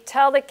we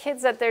tell the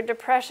kids that their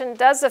depression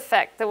does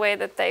affect the way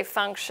that they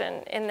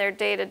function in their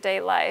day-to-day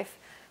life,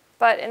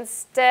 but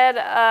instead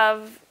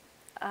of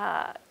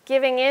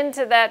giving in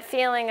to that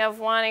feeling of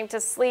wanting to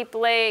sleep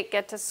late,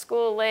 get to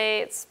school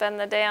late, spend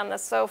the day on the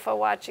sofa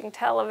watching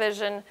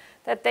television,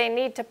 that they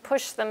need to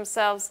push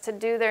themselves to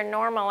do their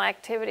normal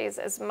activities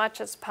as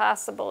much as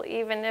possible,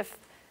 even if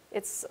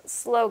it's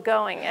slow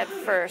going at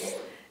first.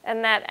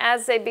 And that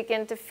as they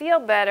begin to feel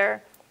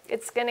better,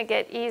 it's going to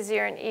get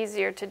easier and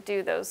easier to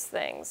do those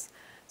things.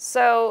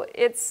 So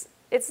it's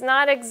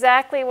not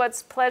exactly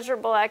what's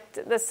pleasurable,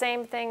 the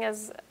same thing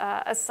as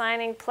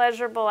assigning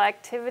pleasurable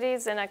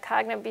activities in a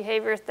cognitive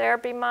behavior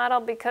therapy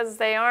model, because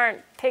they aren't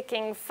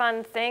picking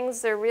fun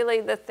things. They're really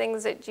the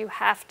things that you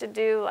have to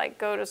do, like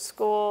go to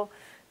school,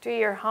 do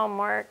your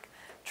homework,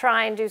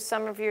 try and do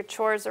some of your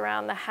chores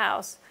around the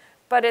house.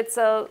 But it's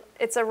a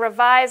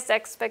revised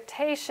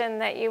expectation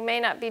that you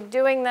may not be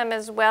doing them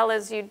as well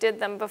as you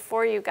did them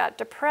before you got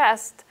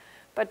depressed,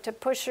 but to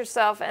push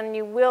yourself, and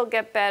you will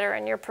get better,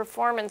 and your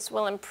performance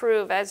will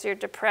improve as your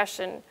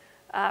depression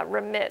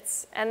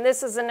remits. And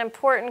this is an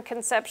important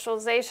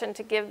conceptualization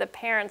to give the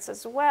parents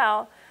as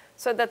well,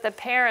 so that the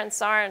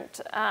parents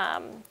aren't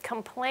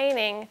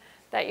complaining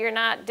that you're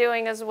not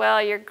doing as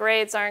well, your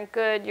grades aren't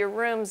good, your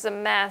room's a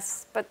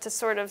mess, but to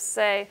sort of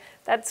say,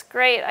 that's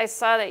great, I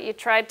saw that you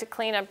tried to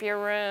clean up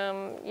your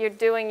room, you're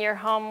doing your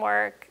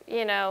homework,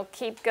 you know,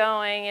 keep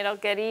going, it'll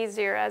get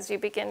easier as you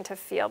begin to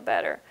feel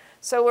better.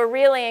 So we're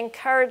really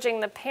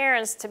encouraging the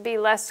parents to be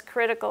less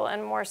critical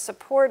and more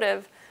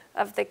supportive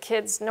of the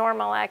kids'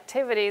 normal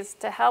activities,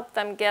 to help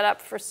them get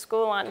up for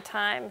school on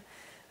time,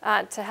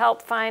 to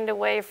help find a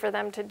way for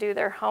them to do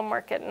their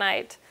homework at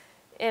night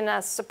in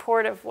a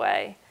supportive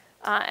way,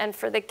 and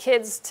for the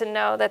kids to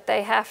know that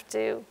they have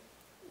to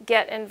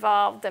get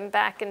involved and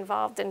back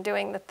involved in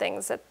doing the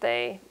things that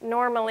they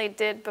normally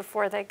did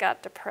before they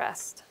got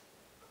depressed.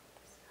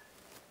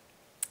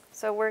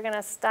 So we're going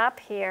to stop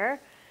here.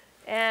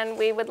 And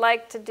we would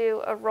like to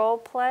do a role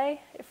play,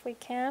 if we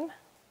can.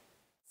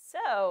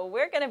 So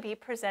we're going to be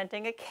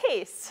presenting a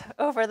case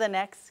over the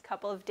next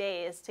couple of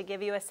days to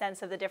give you a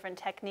sense of the different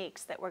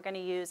techniques that we're going to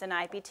use in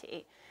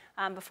IPT.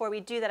 Before we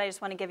do that, I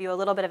just want to give you a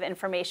little bit of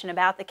information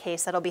about the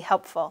case that'll be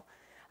helpful.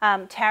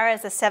 Tara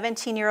is a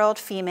 17-year-old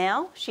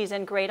female. She's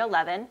in grade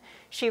 11.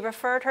 She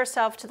referred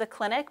herself to the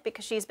clinic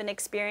because she's been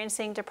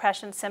experiencing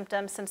depression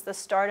symptoms since the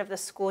start of the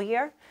school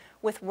year,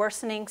 with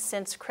worsening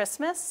since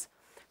Christmas.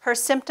 Her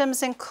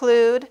symptoms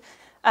include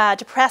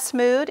depressed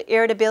mood,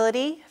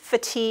 irritability,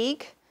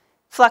 fatigue,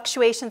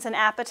 fluctuations in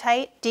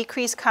appetite,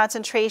 decreased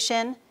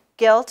concentration,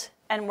 guilt,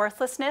 and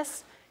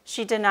worthlessness.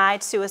 She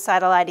denied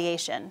suicidal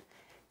ideation.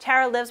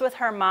 Tara lives with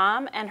her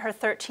mom and her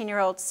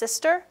 13-year-old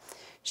sister.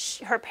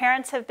 Her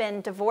parents have been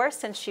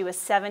divorced since she was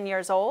 7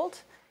 years old.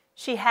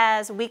 She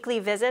has weekly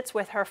visits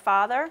with her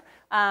father,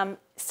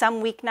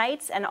 some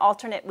weeknights and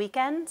alternate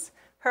weekends.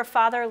 Her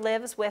father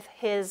lives with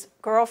his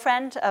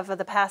girlfriend of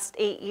the past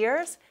 8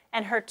 years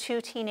and her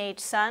 2 teenage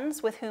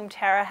sons, with whom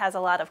Tara has a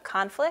lot of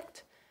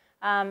conflict.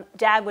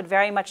 Dad would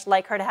very much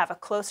like her to have a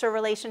closer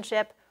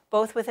relationship,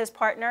 both with his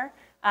partner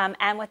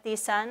and with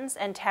these sons,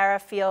 and Tara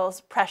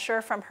feels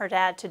pressure from her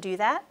dad to do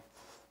that.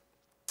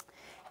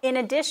 In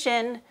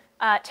addition,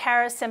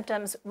 Tara's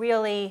symptoms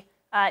really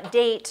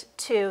date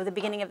to the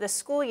beginning of the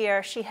school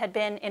year. She had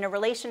been in a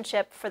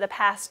relationship for the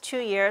past 2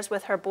 years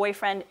with her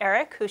boyfriend,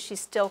 Eric, who she's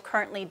still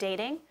currently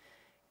dating.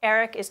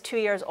 Eric is 2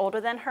 years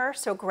older than her,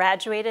 so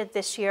graduated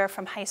this year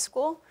from high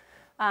school.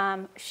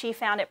 She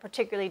found it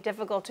particularly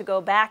difficult to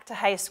go back to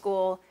high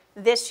school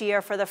this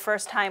year for the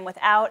first time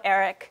without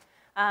Eric,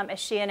 as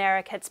she and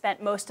Eric had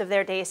spent most of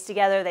their days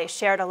together. They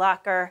shared a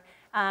locker,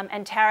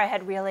 and Tara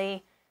had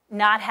really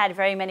not had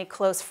very many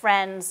close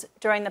friends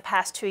during the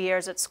past 2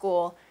 years at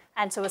school,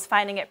 and so was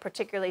finding it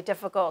particularly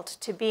difficult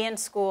to be in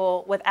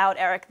school without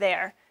Eric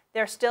there.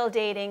 They're still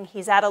dating.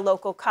 He's at a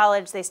local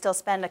college. They still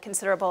spend a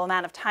considerable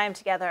amount of time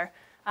together.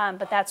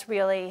 But that's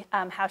really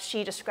how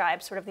she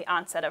describes sort of the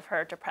onset of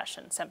her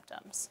depression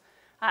symptoms.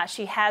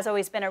 She has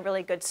always been a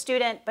really good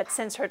student, but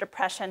since her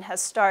depression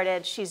has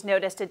started, she's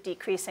noticed a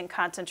decrease in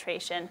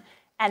concentration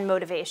and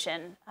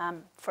motivation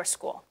for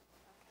school.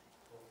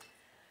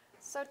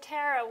 So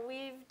Tara,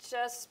 we've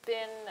just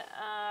been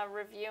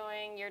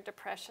reviewing your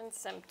depression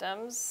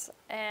symptoms,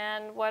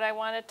 and what I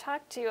want to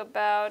talk to you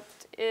about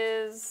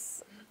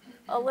is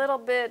a little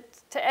bit,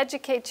 to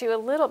educate you a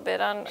little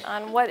bit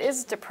on what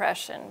is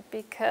depression,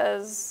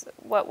 because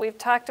what we've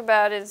talked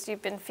about is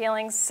you've been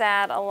feeling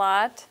sad a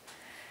lot,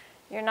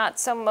 you're not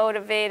so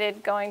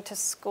motivated going to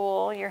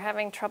school, you're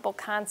having trouble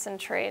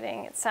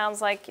concentrating, it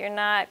sounds like you're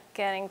not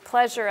getting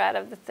pleasure out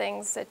of the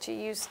things that you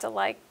used to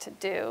like to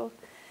do,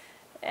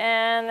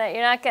 and that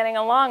you're not getting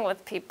along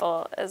with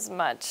people as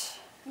much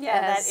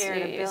as you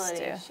used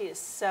to. She is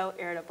so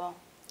irritable.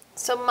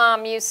 So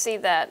Mom, you see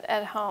that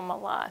at home a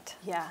lot.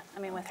 Yeah, I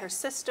mean with her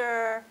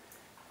sister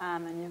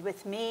and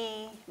with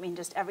me, I mean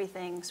just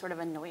everything sort of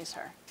annoys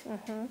her.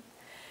 Mm-hmm.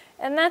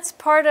 And that's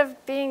part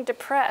of being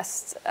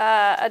depressed.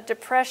 A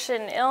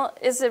depression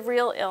is a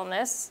real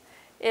illness.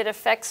 It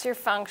affects your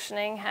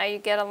functioning, how you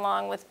get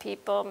along with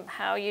people,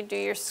 how you do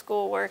your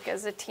schoolwork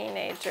as a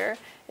teenager.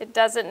 It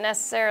doesn't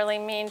necessarily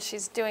mean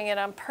she's doing it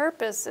on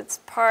purpose. It's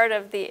part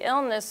of the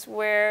illness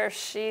where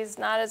she's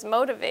not as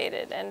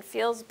motivated and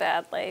feels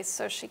badly,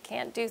 so she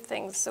can't do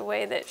things the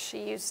way that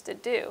she used to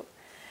do.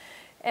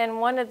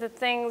 And one of the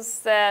things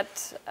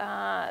that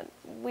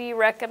we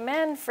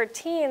recommend for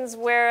teens,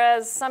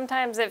 whereas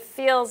sometimes it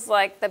feels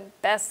like the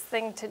best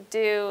thing to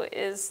do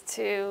is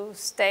to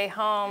stay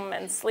home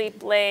and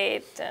sleep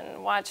late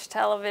and watch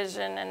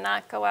television and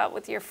not go out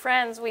with your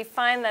friends, we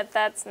find that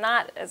that's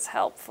not as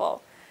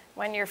helpful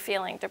when you're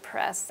feeling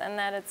depressed, and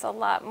that it's a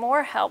lot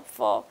more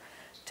helpful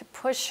to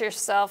push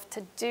yourself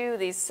to do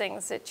these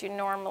things that you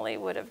normally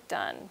would have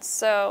done.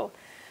 So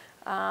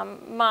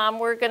Mom,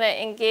 we're going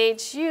to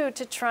engage you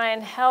to try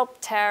and help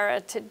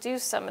Tara to do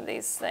some of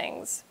these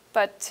things,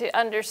 but to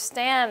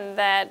understand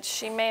that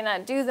she may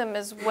not do them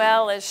as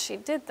well as she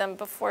did them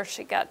before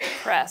she got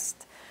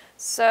depressed.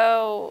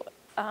 So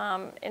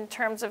in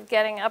terms of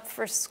getting up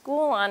for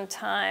school on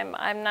time,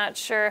 I'm not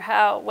sure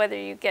whether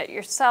you get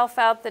yourself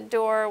out the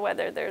door,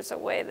 whether there's a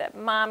way that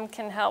Mom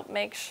can help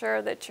make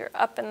sure that you're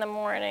up in the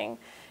morning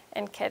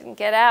and can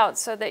get out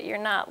so that you're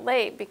not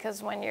late,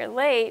 because when you're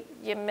late,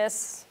 you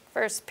miss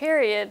first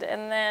period,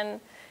 and then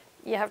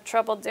you have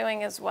trouble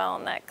doing as well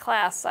in that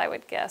class, I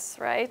would guess,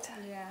 right?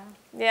 Yeah.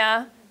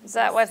 Yeah? Is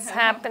that what's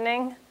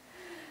happening?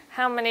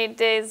 How many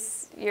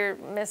days you're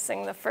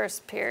missing the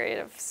first period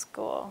of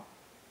school?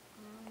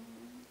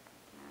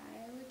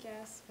 I would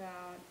guess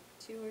about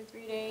 2 or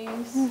 3 days.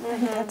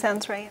 Mm-hmm. That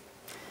sounds right.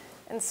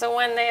 And so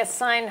when they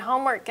assign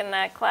homework in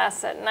that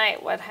class at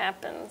night, what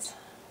happens?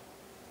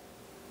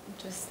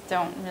 Just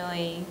don't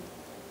really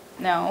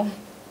know.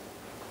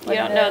 You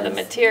don't know the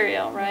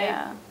material, right?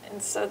 Yeah.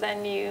 And so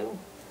then you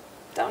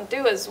don't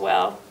do as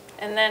well.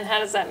 And then how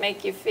does that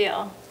make you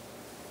feel?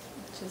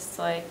 Just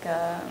like,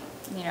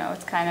 you know,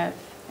 it's kind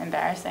of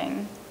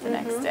embarrassing the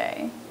next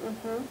day.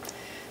 Mm-hmm.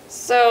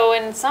 So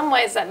in some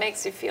ways that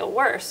makes you feel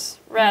worse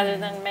rather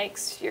than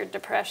makes your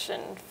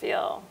depression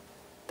feel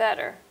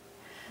better.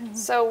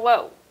 So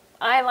what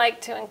I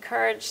like to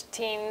encourage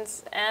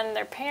teens and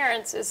their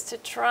parents is to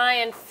try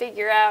and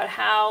figure out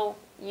how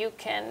you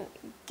can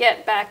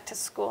get back to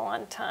school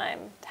on time,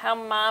 how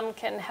Mom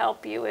can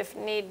help you if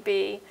need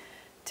be,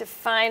 to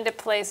find a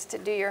place to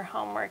do your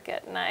homework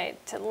at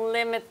night, to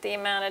limit the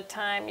amount of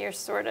time you're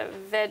sort of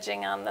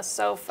vegging on the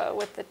sofa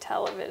with the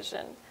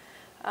television.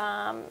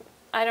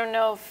 I don't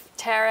know if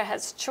Tara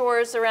has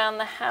chores around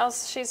the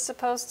house she's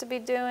supposed to be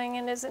doing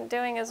and isn't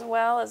doing as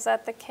well. Is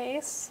that the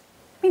case?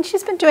 I mean,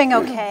 she's been doing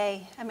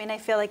okay. I mean, I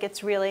feel like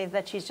it's really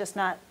that she's just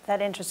not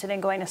that interested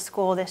in going to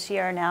school this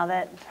year now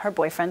that her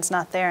boyfriend's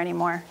not there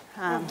anymore.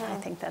 I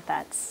think that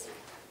that's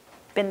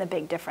been the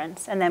big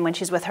difference. And then when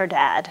she's with her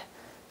dad,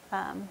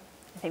 I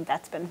think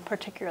that's been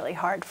particularly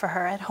hard for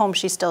her. At home,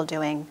 she's still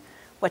doing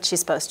what she's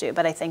supposed to,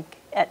 but I think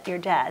at your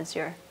dad's,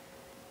 you're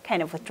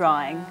kind of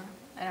withdrawing.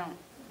 I don't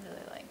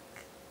really like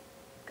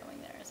going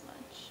there as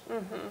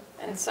much.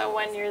 And so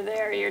when you're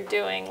there, you're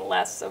doing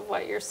less of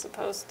what you're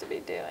supposed to be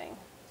doing.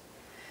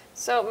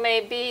 So it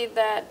may be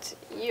that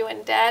you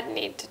and Dad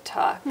need to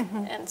talk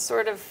and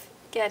sort of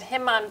get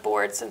him on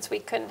board since we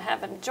couldn't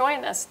have him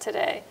join us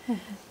today,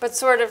 but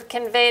sort of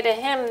convey to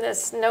him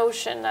this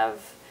notion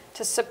of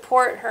to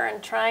support her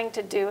in trying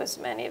to do as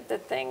many of the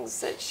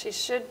things that she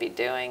should be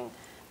doing,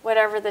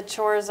 whatever the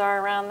chores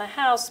are around the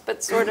house,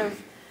 but sort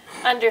of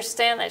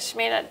understand that she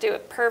may not do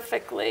it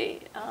perfectly,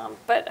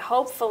 but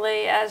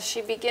hopefully as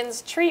she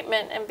begins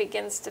treatment and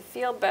begins to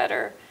feel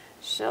better,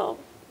 she'll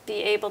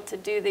be able to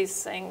do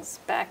these things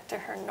back to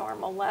her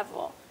normal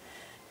level.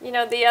 You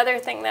know, the other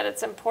thing that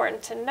it's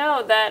important to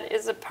know that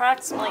is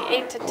approximately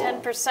 8 to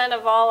 10%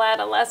 of all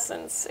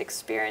adolescents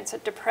experience a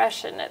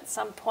depression at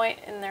some point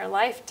in their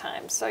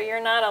lifetime. So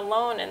you're not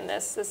alone in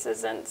this. This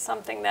isn't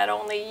something that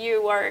only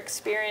you are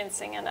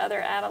experiencing and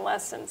other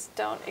adolescents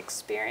don't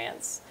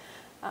experience.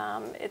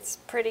 It's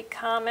pretty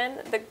common.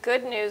 The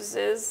good news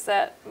is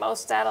that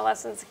most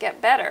adolescents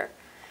get better.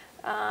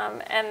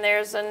 And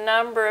there's a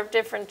number of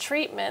different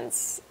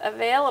treatments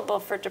available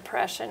for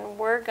depression.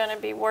 We're going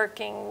to be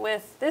working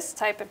with this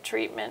type of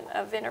treatment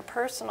of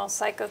interpersonal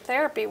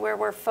psychotherapy where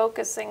we're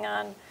focusing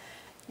on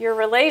your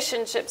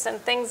relationships and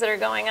things that are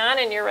going on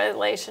in your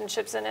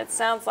relationships. And it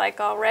sounds like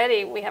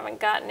already, we haven't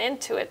gotten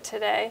into it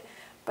today,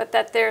 but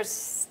that there's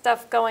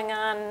stuff going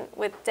on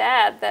with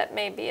Dad that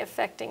may be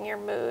affecting your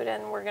mood,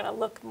 and we're going to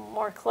look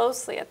more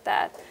closely at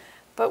that.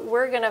 But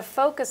we're going to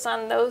focus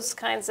on those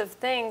kinds of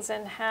things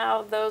and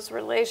how those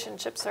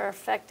relationships are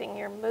affecting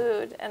your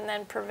mood and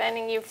then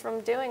preventing you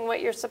from doing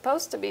what you're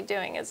supposed to be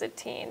doing as a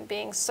teen,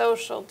 being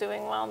social,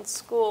 doing well in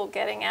school,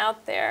 getting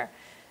out there,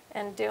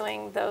 and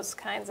doing those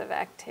kinds of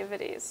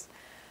activities.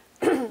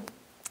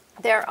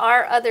 There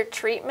are other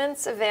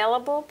treatments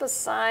available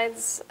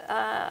besides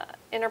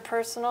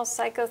interpersonal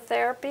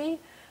psychotherapy.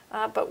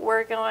 But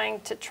we're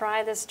going to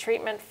try this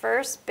treatment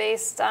first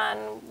based on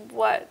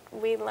what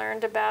we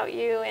learned about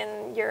you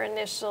in your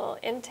initial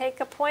intake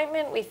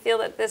appointment. We feel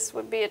that this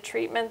would be a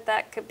treatment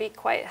that could be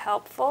quite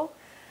helpful,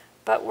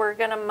 but we're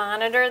going to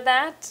monitor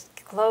that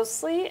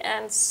closely.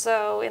 And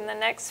so in the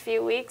next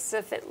few weeks,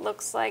 if it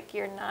looks like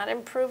you're not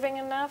improving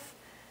enough,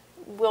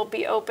 we'll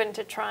be open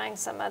to trying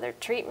some other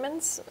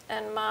treatments.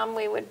 And Mom,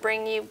 we would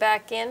bring you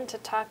back in to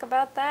talk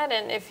about that.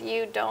 And if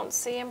you don't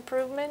see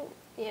improvement,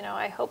 you know,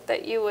 I hope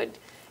that you would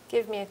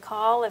give me a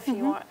call if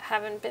you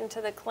haven't been to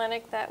the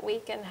clinic that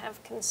week and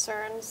have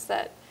concerns,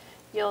 that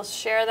you'll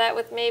share that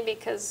with me,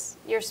 because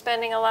you're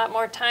spending a lot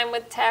more time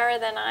with Tara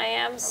than I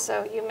am,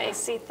 so you may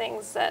see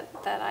things that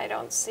I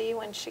don't see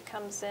when she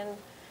comes in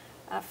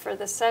for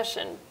the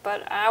session.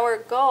 But our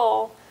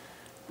goal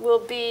will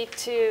be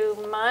to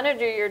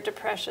monitor your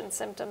depression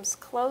symptoms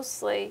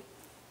closely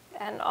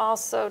and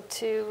also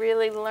to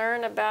really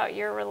learn about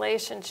your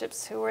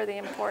relationships, who are the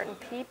important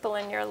people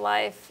in your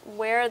life,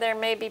 where there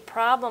may be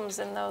problems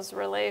in those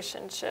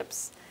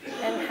relationships,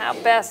 and how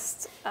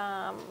best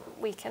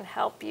we can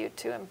help you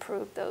to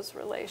improve those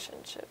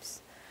relationships.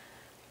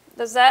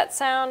 Does that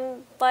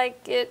sound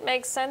like it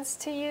makes sense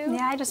to you?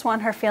 Yeah, I just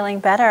want her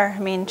feeling better. I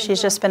mean,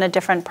 she's just been a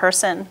different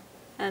person,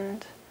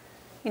 and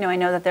you know, I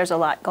know that there's a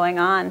lot going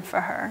on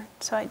for her,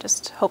 so I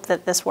just hope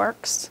that this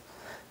works.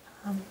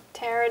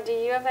 Tara, do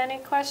you have any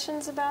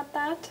questions about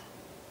that?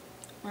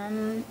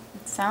 It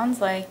sounds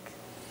like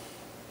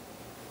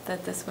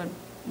that this would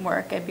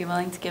work. I'd be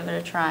willing to give it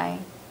a try.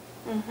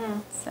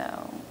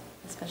 So,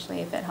 especially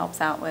if it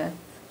helps out with,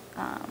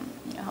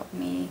 you know, helping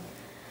me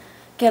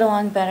get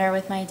along better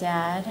with my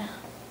dad.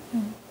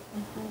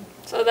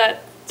 So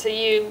that, to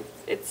you,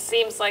 it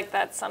seems like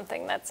that's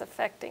something that's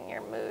affecting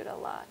your mood a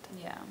lot.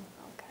 Yeah.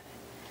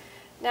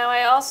 Now,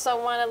 I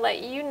also want to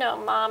let you know,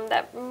 Mom,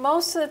 that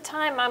most of the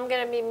time I'm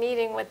going to be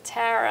meeting with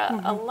Tara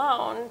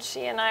alone.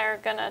 She and I are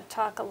going to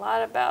talk a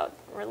lot about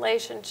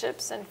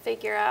relationships and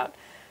figure out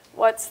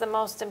what's the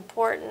most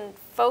important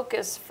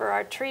focus for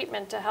our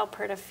treatment to help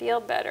her to feel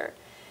better.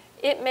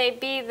 It may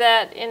be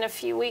that in a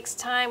few weeks'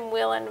 time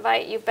we'll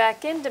invite you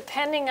back in,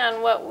 depending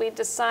on what we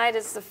decide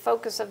is the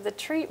focus of the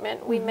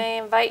treatment. We may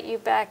invite you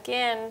back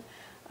in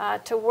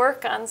to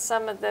work on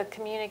some of the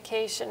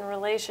communication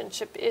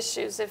relationship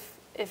issues if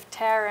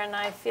Tara and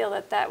I feel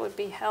that that would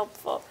be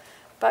helpful.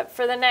 But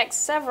for the next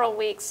several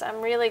weeks,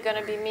 I'm really going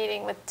to be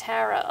meeting with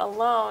Tara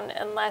alone,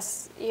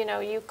 unless, you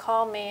know, you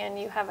call me and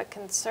you have a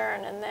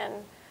concern, and then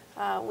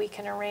we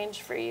can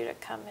arrange for you to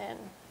come in.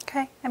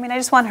 Okay. I mean, I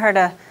just want her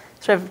to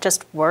sort of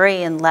just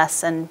worry and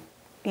less, and,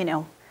 you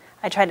know,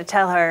 I try to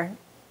tell her,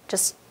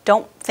 just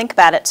don't think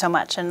about it so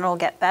much and it'll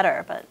get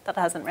better, but that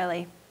hasn't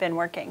really been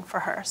working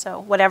for her. So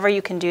whatever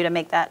you can do to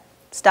make that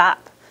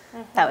stop,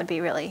 that would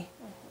be really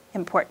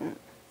important.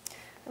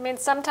 I mean,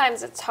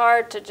 sometimes it's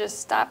hard to just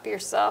stop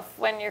yourself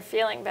when you're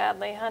feeling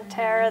badly, huh,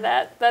 Tara?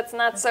 That's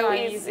not so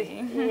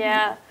easy.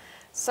 Yeah.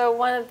 So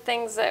one of the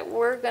things that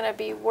we're going to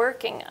be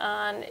working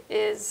on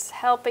is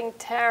helping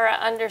Tara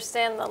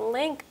understand the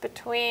link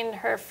between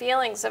her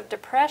feelings of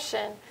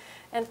depression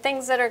and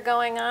things that are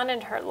going on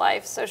in her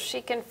life, so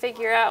she can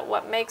figure out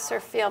what makes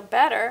her feel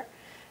better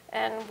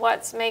and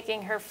what's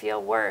making her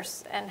feel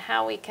worse, and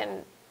how we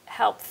can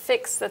help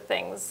fix the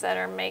things that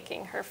are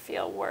making her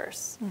feel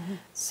worse.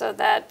 So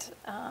that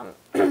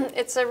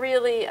it's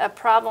really a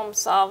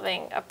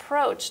problem-solving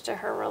approach to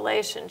her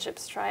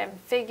relationships. Try and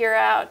figure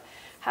out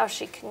how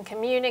she can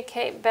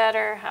communicate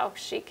better, how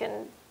she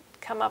can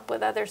come up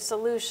with other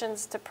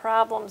solutions to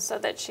problems so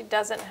that she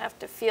doesn't have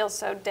to feel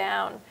so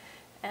down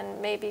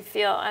and maybe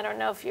feel, I don't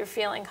know if you're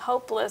feeling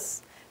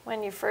hopeless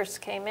when you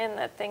first came in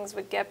that things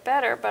would get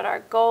better, but our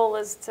goal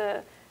is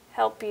to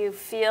help you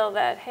feel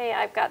that, hey,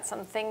 I've got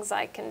some things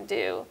I can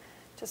do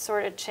to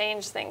sort of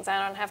change things.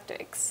 I don't have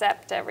to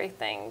accept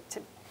everything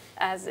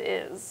as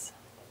is.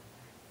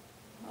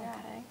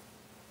 Okay.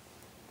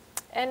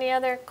 Any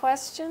other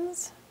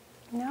questions?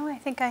 No, I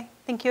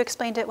think you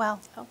explained it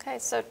well. Okay,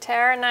 so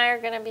Tara and I are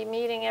going to be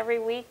meeting every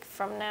week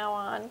from now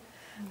on,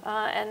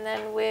 and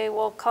then we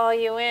will call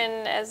you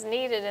in as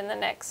needed in the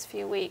next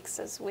few weeks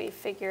as we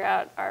figure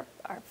out our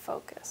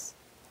focus.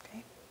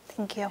 Okay.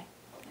 Thank you.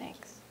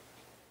 Thanks.